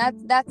depression.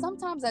 That's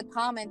sometimes a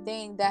common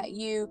thing that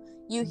you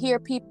hear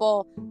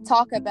people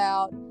talk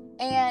about,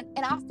 and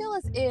I feel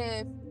as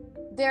if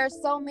there's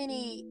so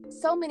many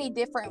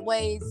different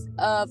ways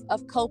of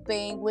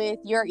coping with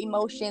your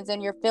emotions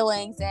and your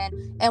feelings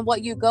and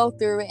what you go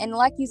through. And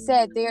like you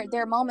said, there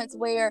are moments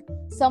where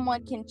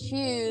someone can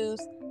choose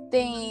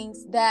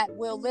things that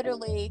will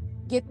literally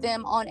get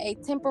them on a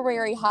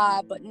temporary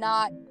high, but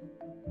not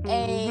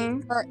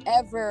a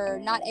forever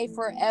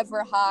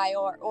high,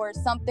 or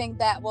something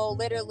that will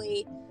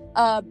literally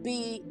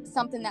be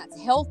something that's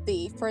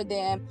healthy for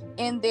them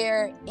in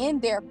their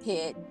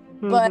pit,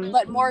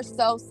 but more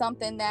so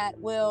something that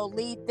will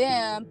lead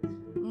them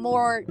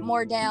more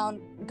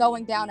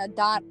going down a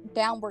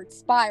downward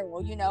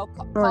spiral,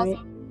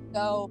 causing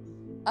go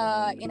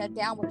in a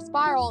downward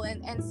spiral.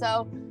 And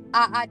so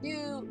I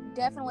do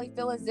definitely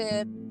feel as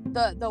if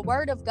the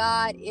word of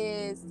God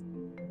is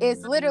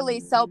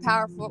literally so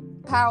powerful.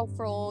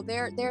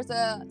 There's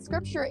a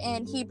scripture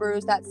in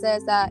Hebrews that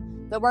says that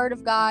the word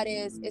of God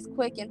is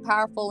quick and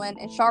powerful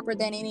and sharper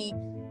than any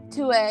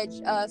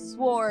two-edged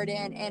sword,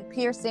 and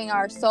piercing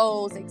our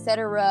souls,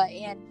 etc.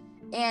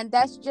 And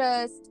that's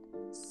just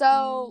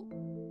so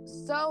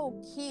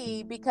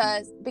key,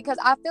 because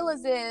I feel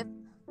as if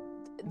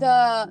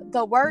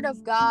the word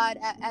of God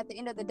at the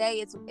end of the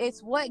day,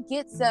 it's what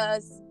gets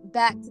us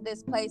back to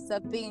this place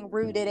of being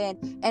rooted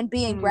and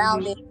being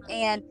grounded.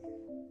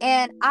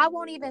 And I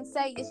won't even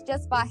say it's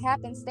just by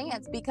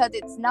happenstance, because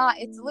it's not.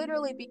 It's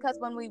literally because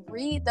when we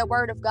read the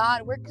word of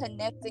God, we're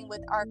connecting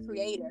with our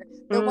creator,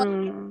 the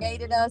one that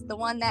created us, the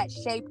one that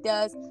shaped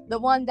us, the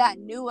one that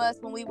knew us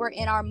when we were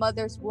in our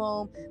mother's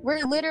womb.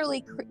 We're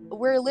literally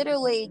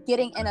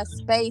getting in a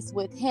space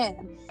with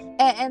him.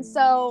 And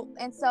so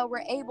we're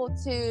able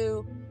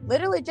to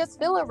literally just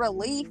feel a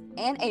relief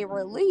and a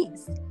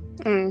release.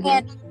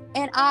 And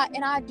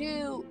I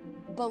do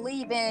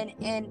believe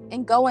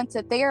in going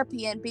to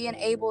therapy and being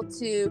able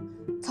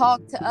to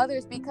talk to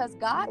others, because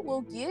God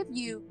will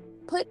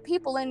put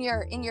people in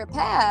your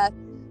path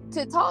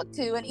to talk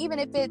to. And even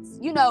if it's,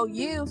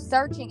 you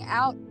searching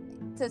out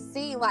to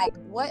see like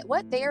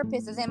what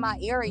therapist is in my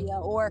area,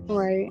 or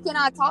Right. who can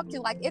I talk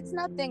to, like, it's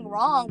nothing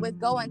wrong with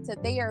going to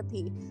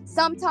therapy.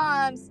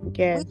 Sometimes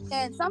Yes.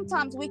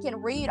 we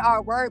can read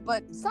our word,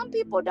 but some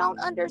people don't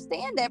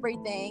understand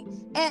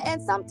everything.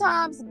 And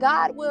sometimes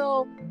God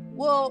will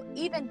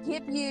even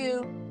give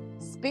you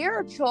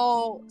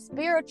spiritual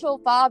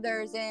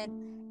fathers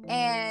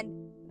and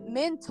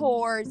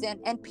mentors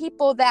and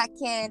people that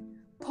can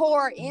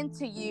pour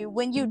into you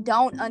when you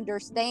don't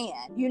understand,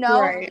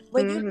 Right.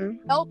 when you need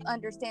help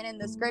understanding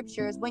the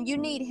scriptures, when you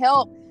need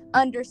help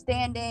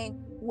understanding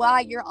why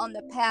you're on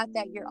the path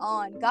that you're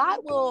on. God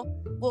will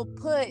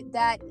put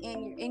that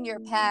in your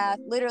path,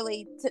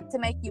 literally, to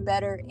make you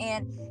better.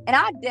 And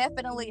I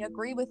definitely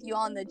agree with you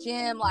on the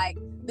gym. Like,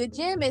 the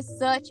gym is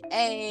such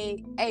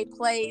a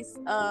place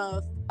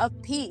of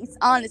peace,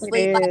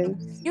 honestly. It Like,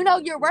 is.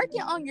 you're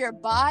working on your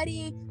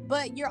body,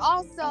 but you're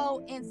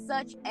also in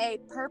such a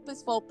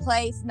purposeful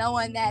place,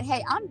 knowing that,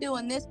 hey, I'm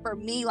doing this for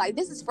me. Like,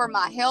 this is for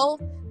my health,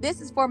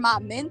 this is for my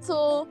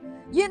mental.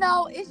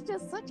 It's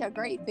just such a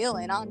great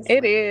feeling, honestly.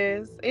 It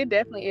is. It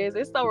definitely is.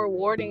 It's so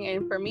rewarding.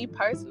 And for me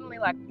personally,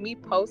 like, me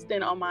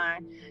posting on my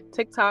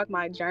TikTok,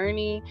 my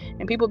journey,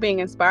 and people being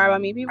inspired by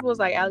me, people was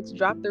like, Alex,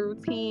 drop the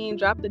routine,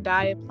 drop the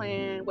diet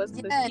plan. What's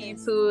the key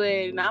to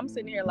it? And I'm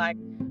sitting here like,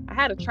 I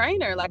had a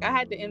trainer. Like, I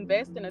had to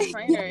invest in a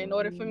trainer in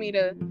order for me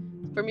to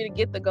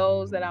get the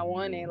goals that I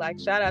wanted. Like,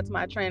 shout out to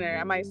my trainer.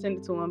 I might send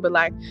it to him. But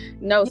like,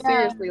 no,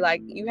 seriously,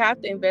 like, you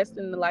have to invest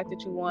in the life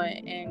that you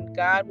want, and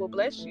God will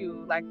bless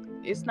you. Like,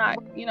 it's not,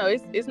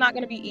 it's not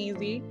going to be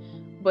easy,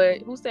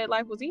 but who said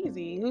life was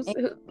easy?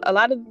 A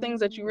lot of the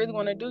things that you really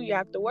want to do, you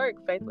have to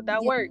work. Faith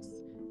without works,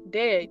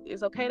 dead.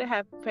 It's okay to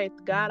have faith.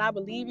 God, I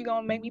believe you're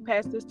going to make me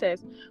pass this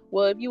test.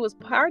 Well, if you was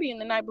partying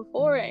the night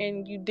before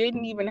and you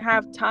didn't even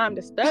have time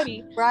to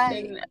study, right.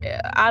 then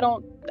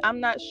I'm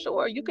not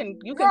sure. You can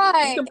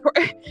Right.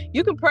 pray,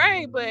 you can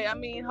pray, but I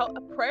mean,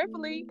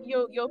 prayerfully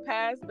you'll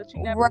pass, but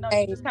you never know.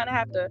 You just kind of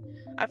have to.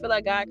 I feel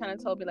like God kind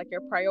of told me, like,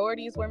 your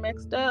priorities were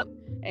mixed up,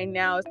 and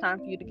now it's time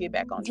for you to get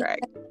back on track.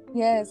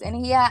 Yes, and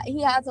he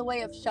has a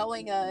way of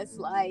showing us,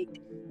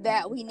 like,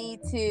 that we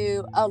need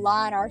to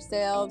align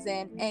ourselves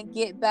and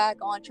get back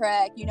on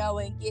track,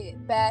 and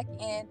get back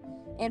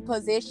in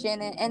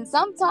position. And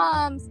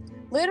sometimes,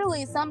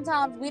 literally,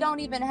 sometimes we don't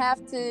even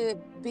have to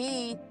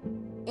be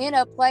in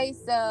a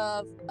place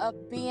of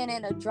being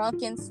in a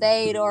drunken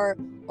state, or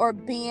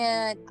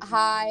being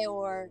high,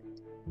 or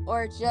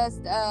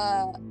just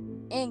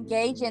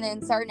engaging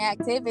in certain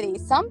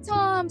activities.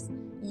 Sometimes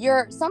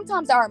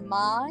our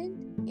mind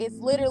is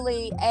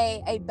literally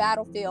a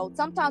battlefield.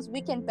 Sometimes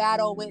we can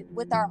battle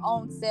with our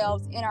own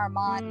selves in our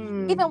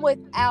mind, even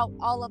without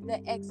all of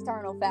the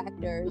external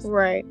factors.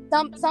 Right.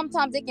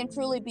 Sometimes it can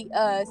truly be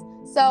us.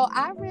 So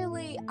I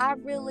really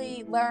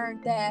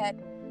learned that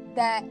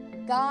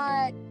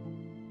God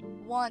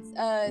wants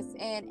us,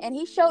 and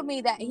he showed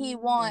me that he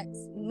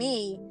wants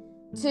me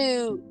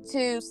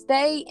to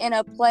stay in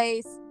a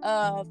place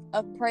of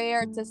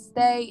prayer, to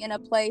stay in a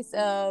place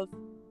of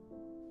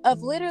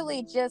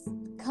literally just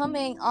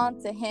coming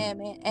onto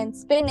him and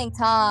spending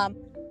time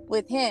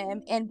with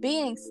him and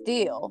being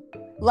still.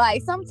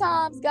 Like,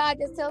 sometimes God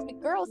just tells me,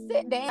 girl,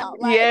 sit down.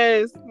 Like,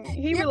 yes,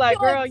 he be like,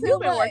 girl, you've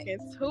been much. working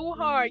too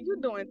hard. You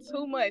doing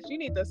too much. You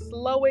need to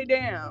slow it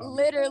down.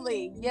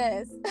 Literally,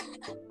 yes.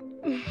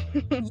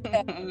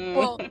 Yeah.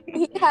 Well,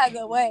 he has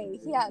a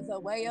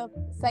way of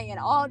saying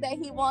all that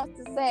he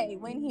wants to say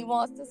when he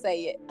wants to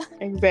say it.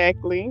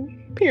 Exactly.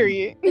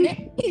 Period.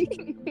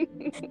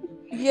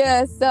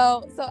 Yeah,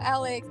 so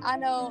Alex, I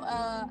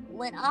know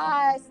when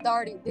I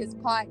started this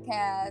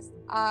podcast,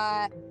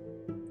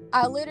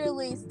 I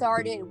literally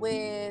started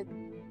with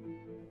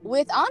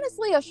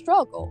honestly a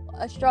struggle.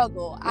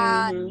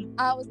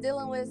 I was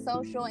dealing with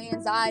social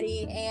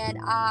anxiety, and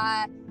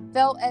I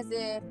felt as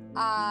if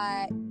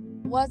I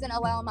wasn't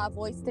allowing my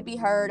voice to be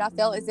heard. I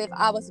felt as if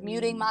I was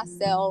muting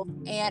myself,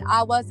 and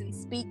I wasn't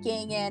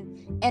speaking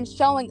and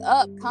showing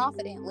up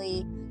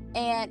confidently.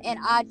 And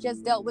I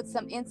just dealt with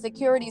some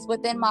insecurities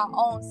within my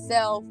own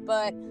self.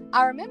 But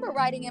I remember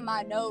writing in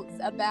my notes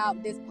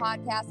about this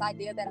podcast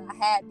idea that I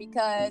had,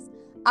 because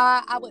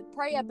I would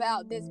pray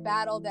about this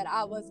battle that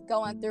I was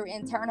going through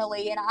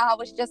internally. And I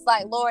was just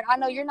like, Lord, I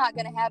know you're not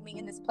going to have me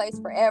in this place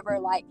forever.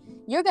 Like,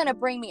 you're going to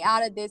bring me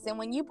out of this. And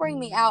when you bring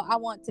me out, I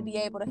want to be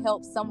able to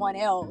help someone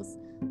else.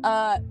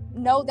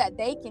 know that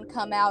they can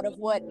come out of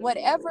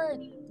whatever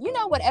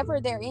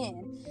they're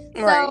in.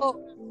 Right.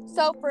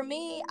 So for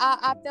me,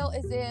 I felt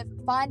as if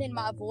finding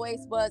my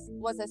voice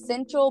was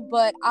essential,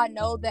 but I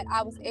know that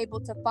I was able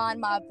to find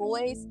my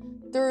voice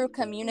through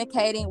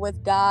communicating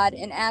with God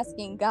and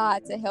asking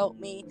God to help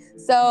me.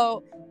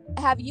 So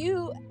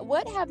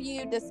what have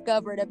you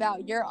discovered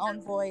about your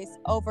own voice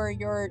over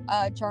your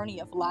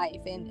journey of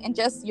life and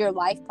just your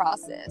life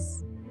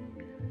process?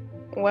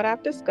 What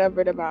I've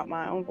discovered about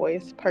my own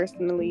voice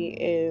personally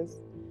is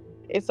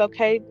it's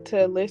okay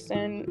to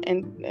listen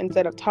and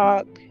instead of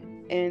talk,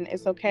 and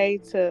it's okay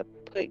to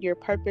put your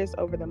purpose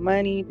over the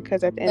money,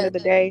 because at the end Yes. of the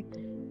day,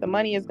 the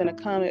money is going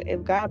to come.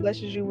 If God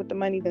blesses you with the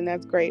money, then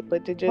that's great.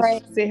 But to just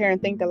Right. sit here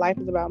and think that life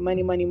is about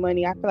money, money,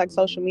 money, I feel like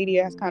social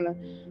media has kind of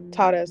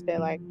taught us that,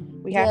 like,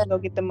 we have Yeah. to go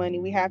get the money.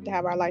 We have to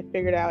have our life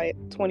figured out at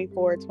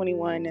 24,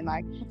 21. And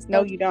like, no,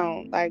 So you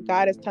don't. Like,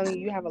 God is telling you,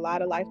 you have a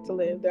lot of life to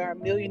live. There are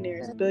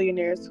millionaires,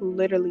 billionaires who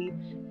literally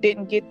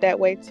didn't get that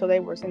way till they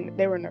were in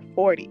their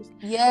 40s. So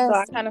I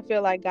yes. kind of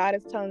feel like God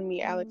is telling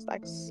me, Alex,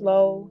 like,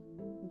 slow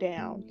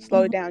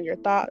Mhm. down your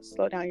thoughts,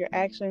 slow down your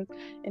actions,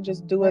 and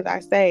just do as I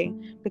say.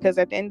 Because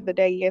at the end of the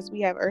day, yes,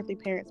 we have earthly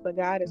parents, but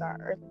God is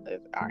our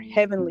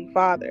heavenly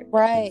Father.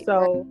 Right.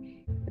 So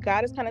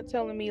God is kind of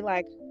telling me,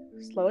 like,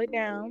 slow it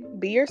down,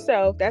 be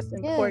yourself. That's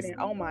Yes. important.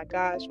 Oh my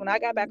gosh, when I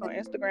got back on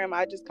Instagram,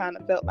 I just kind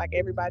of felt like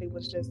everybody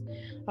was just,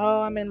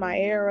 oh, I'm in my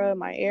era,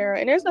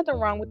 and there's nothing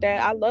wrong with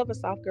that. I love a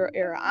soft girl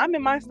era. I'm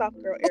in my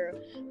soft girl era,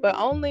 but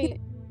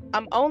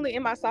I'm only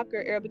in my soft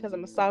girl era because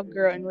I'm a soft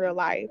girl in real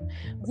life.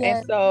 And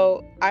Yes.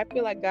 so I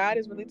feel like God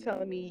is really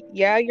telling me,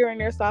 yeah, you're in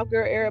your soft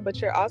girl era, but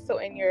you're also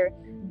in your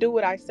do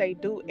what I say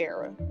do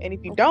era. And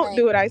if you don't Right.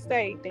 do what I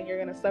say, then you're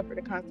going to suffer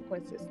the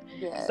consequences.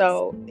 Yes.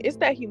 So it's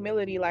that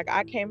humility. Like,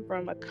 I came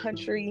from a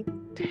country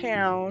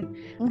town.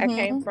 I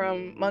came Mm-hmm.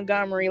 from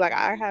Montgomery. Like,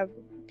 I have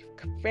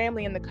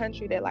family in the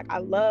country that, like, I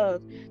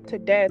love to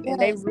death, and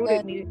they Yes. Yes.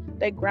 rooted me,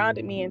 they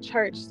grounded me in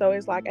church. So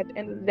it's like, at the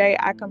end of the day,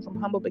 I come from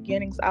humble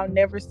beginnings. I'll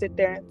never sit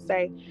there and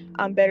say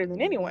I'm better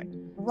than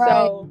anyone. Right.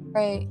 So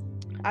Right.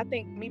 I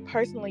think, me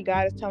personally,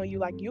 God is telling you,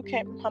 like, you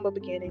came from humble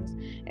beginnings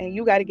and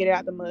you got to get it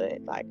out the mud.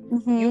 Like, you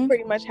Mm-hmm.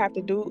 pretty much have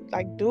to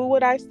do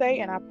what I say,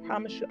 and I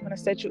promise you, I'm going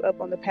to set you up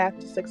on the path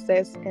to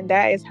success. And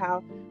that is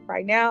how,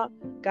 right now,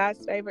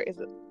 God's favor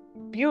is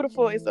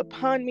beautiful. It's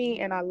upon me,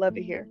 and I love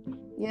it here.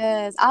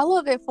 Yes, I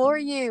love it for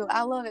you.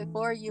 I love it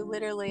for you.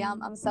 Literally,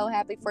 I'm so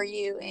happy for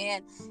you,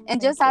 and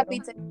Thank just happy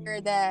you. to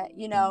hear that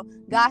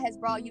God has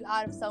brought you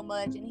out of so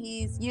much, and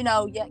He's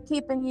yet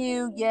keeping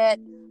you, yet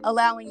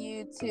allowing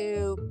you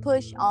to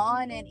push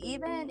on, and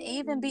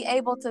even be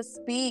able to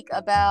speak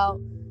about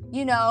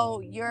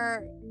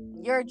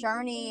your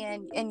journey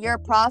and your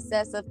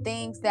process of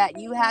things that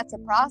you had to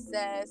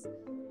process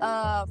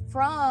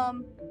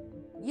from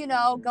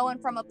going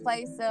from a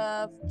place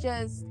of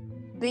just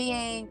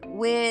being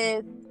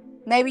with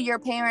maybe your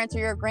parents or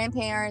your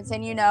grandparents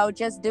and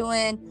just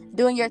doing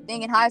your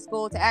thing in high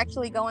school to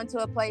actually going to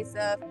a place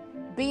of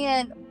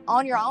being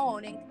on your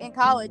own in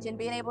college and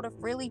being able to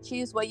freely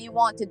choose what you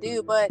want to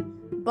do,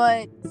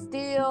 but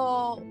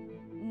still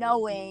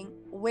knowing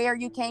where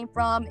you came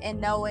from and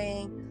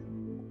knowing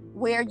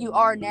where you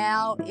are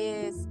now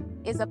is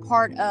a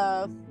part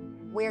of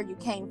where you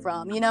came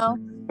from.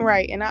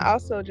 Right. And I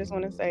also just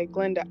want to say,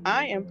 Glenda,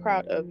 I am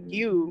proud of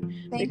you,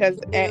 Thank because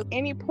at you.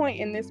 any point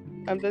in this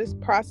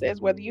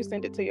process, whether you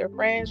send it to your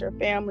friends, your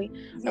family,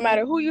 no Yeah.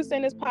 matter who you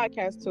send this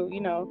podcast to,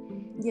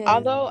 Yes.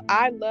 although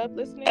I love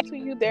listening to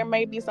you, there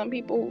may be some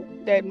people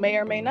that may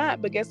or may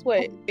not. But guess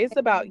what? It's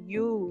about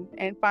you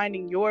and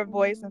finding your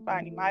voice and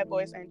finding my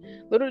voice. And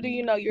little do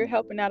you know, you're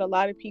helping out a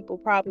lot of people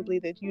probably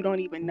that you don't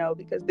even know,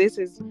 because this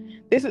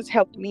has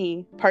helped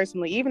me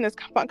personally. Even this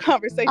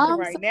conversation I'm so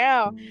right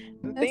now,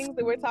 the yes, things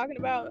that we're talking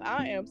about,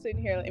 I am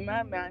sitting here in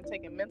my mind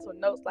taking mental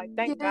notes. Like,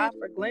 thank yes, God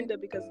for Glenda,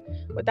 because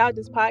without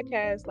this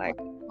podcast, like,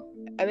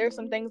 there's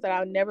some things that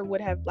I never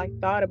would have, like,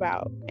 thought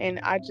about. And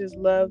I just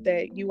love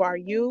that you are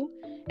you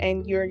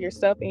and you're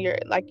yourself, and you're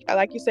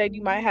like you said,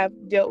 you might have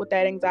dealt with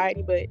that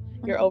anxiety, but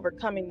you're mhm,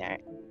 overcoming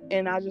that.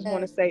 And I just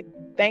want to yes, say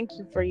thank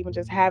you for even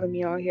just having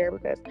me on here,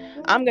 because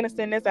I'm going to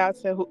send this out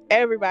to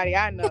everybody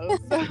I know.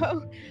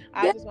 So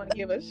I yes, just want to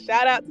give a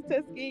shout out to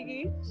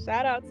Tuskegee,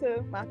 shout out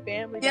to my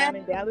family yes. down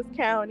in Dallas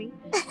County,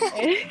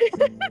 and,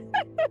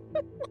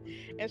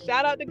 and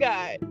shout out to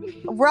God.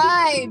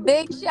 Right.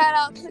 Big shout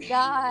out to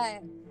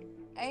God.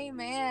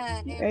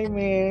 Amen. Amen.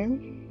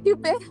 Amen.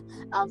 You've been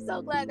I'm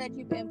so glad that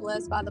you've been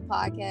blessed by the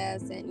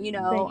podcast, and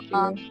Thank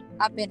you.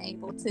 I've been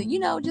able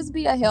to, just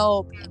be a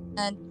help,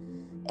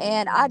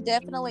 and I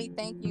definitely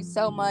thank you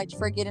so much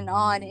for getting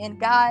on. And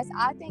guys,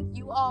 I thank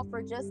you all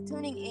for just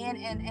tuning in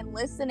and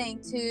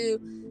listening to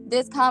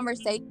this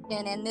conversation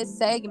and this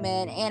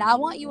segment. And I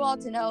want you all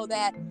to know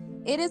that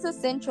it is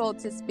essential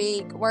to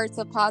speak words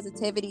of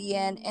positivity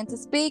and to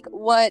speak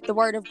what the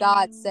word of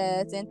God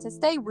says and to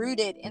stay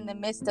rooted in the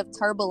midst of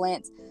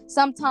turbulence.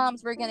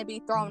 Sometimes we're going to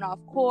be thrown off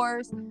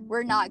course.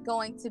 We're not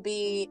going to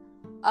be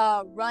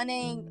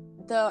running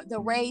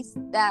the race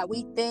that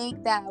we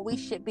think that we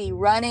should be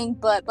running,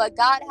 but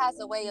God has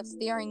a way of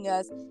steering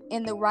us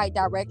in the right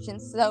direction.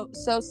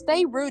 So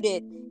stay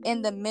rooted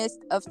in the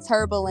midst of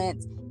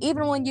turbulence,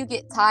 even when you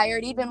get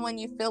tired, even when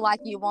you feel like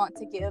you want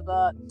to give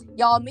up.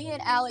 Y'all, me and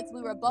Alex,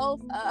 we were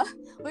both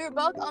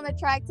on the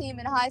track team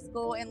in high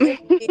school, and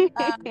literally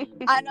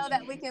I know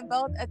that we can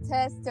both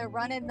attest to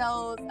running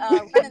those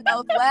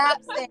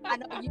laps. And I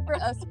know you were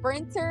a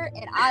sprinter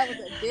and I was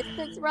a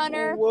distance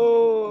runner.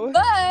 Whoa.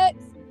 But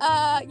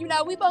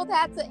we both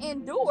had to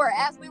endure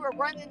as we were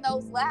running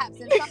those laps,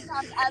 and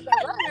sometimes as a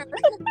runner,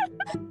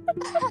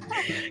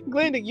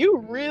 Glenda, you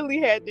really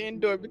had to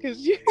endure,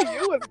 because you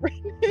was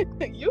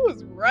running, you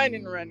was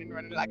running.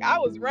 Like, I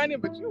was running,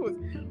 but you was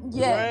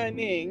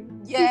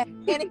running. Yeah,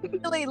 and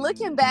really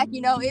looking back,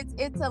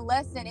 it's a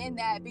lesson in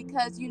that,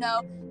 because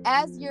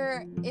as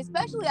you're,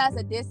 especially as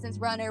a distance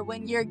runner,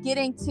 when you're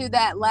getting to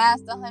that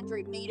last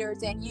 100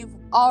 meters and you've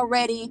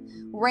already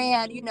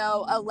ran,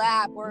 a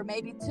lap or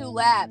maybe 2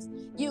 laps,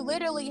 you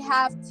literally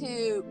have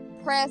to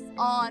press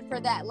on for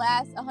that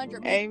last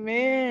 100 meters.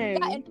 Amen.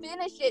 Yeah, and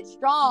finish it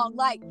strong.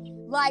 Like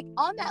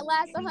on that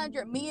last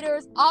 100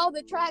 meters, all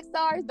the track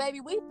stars, baby,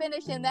 we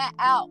finishing that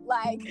out.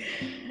 Like,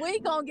 we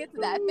gonna get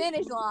to that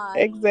finish line.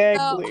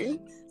 Exactly.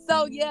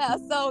 So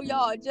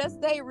y'all, just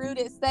stay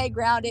rooted, stay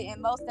grounded,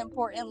 and most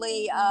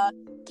importantly,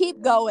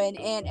 keep going.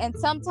 And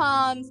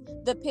sometimes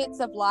the pits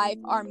of life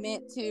are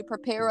meant to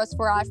prepare us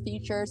for our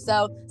future.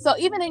 So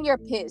even in your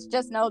pits,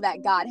 just know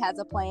that God has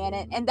a plan,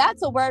 and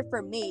that's a word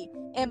for me.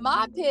 In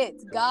my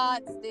pits,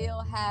 God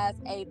still has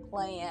a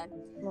plan.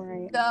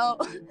 Right.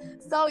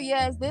 So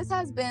yes, this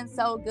has been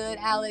so good,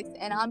 Alex,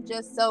 and I'm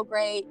just so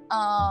great.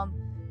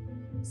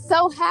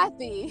 So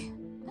happy.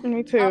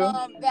 Me too.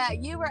 That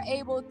you were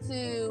able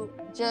to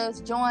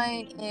just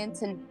join in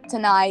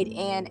tonight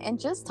and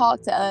just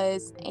talk to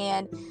us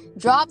and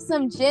drop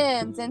some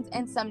gems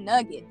and some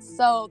nuggets.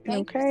 So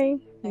thank you.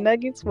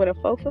 Nuggets with a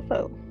 4 for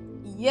 4.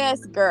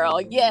 Yes, girl.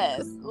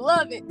 Yes.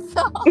 Love it.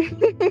 So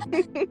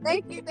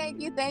thank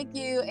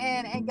you.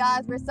 And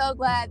guys, we're so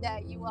glad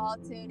that you all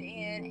tuned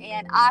in,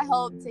 and I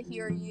hope to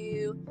hear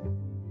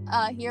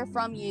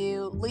from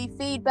you. Leave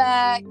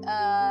feedback,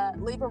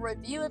 leave a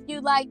review if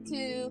you'd like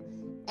to.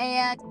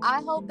 And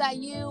I hope that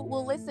you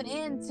will listen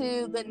in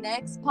to the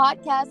next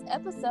podcast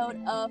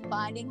episode of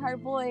Finding Her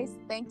Voice.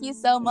 Thank you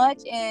so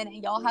much, and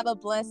y'all have a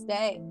blessed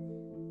day.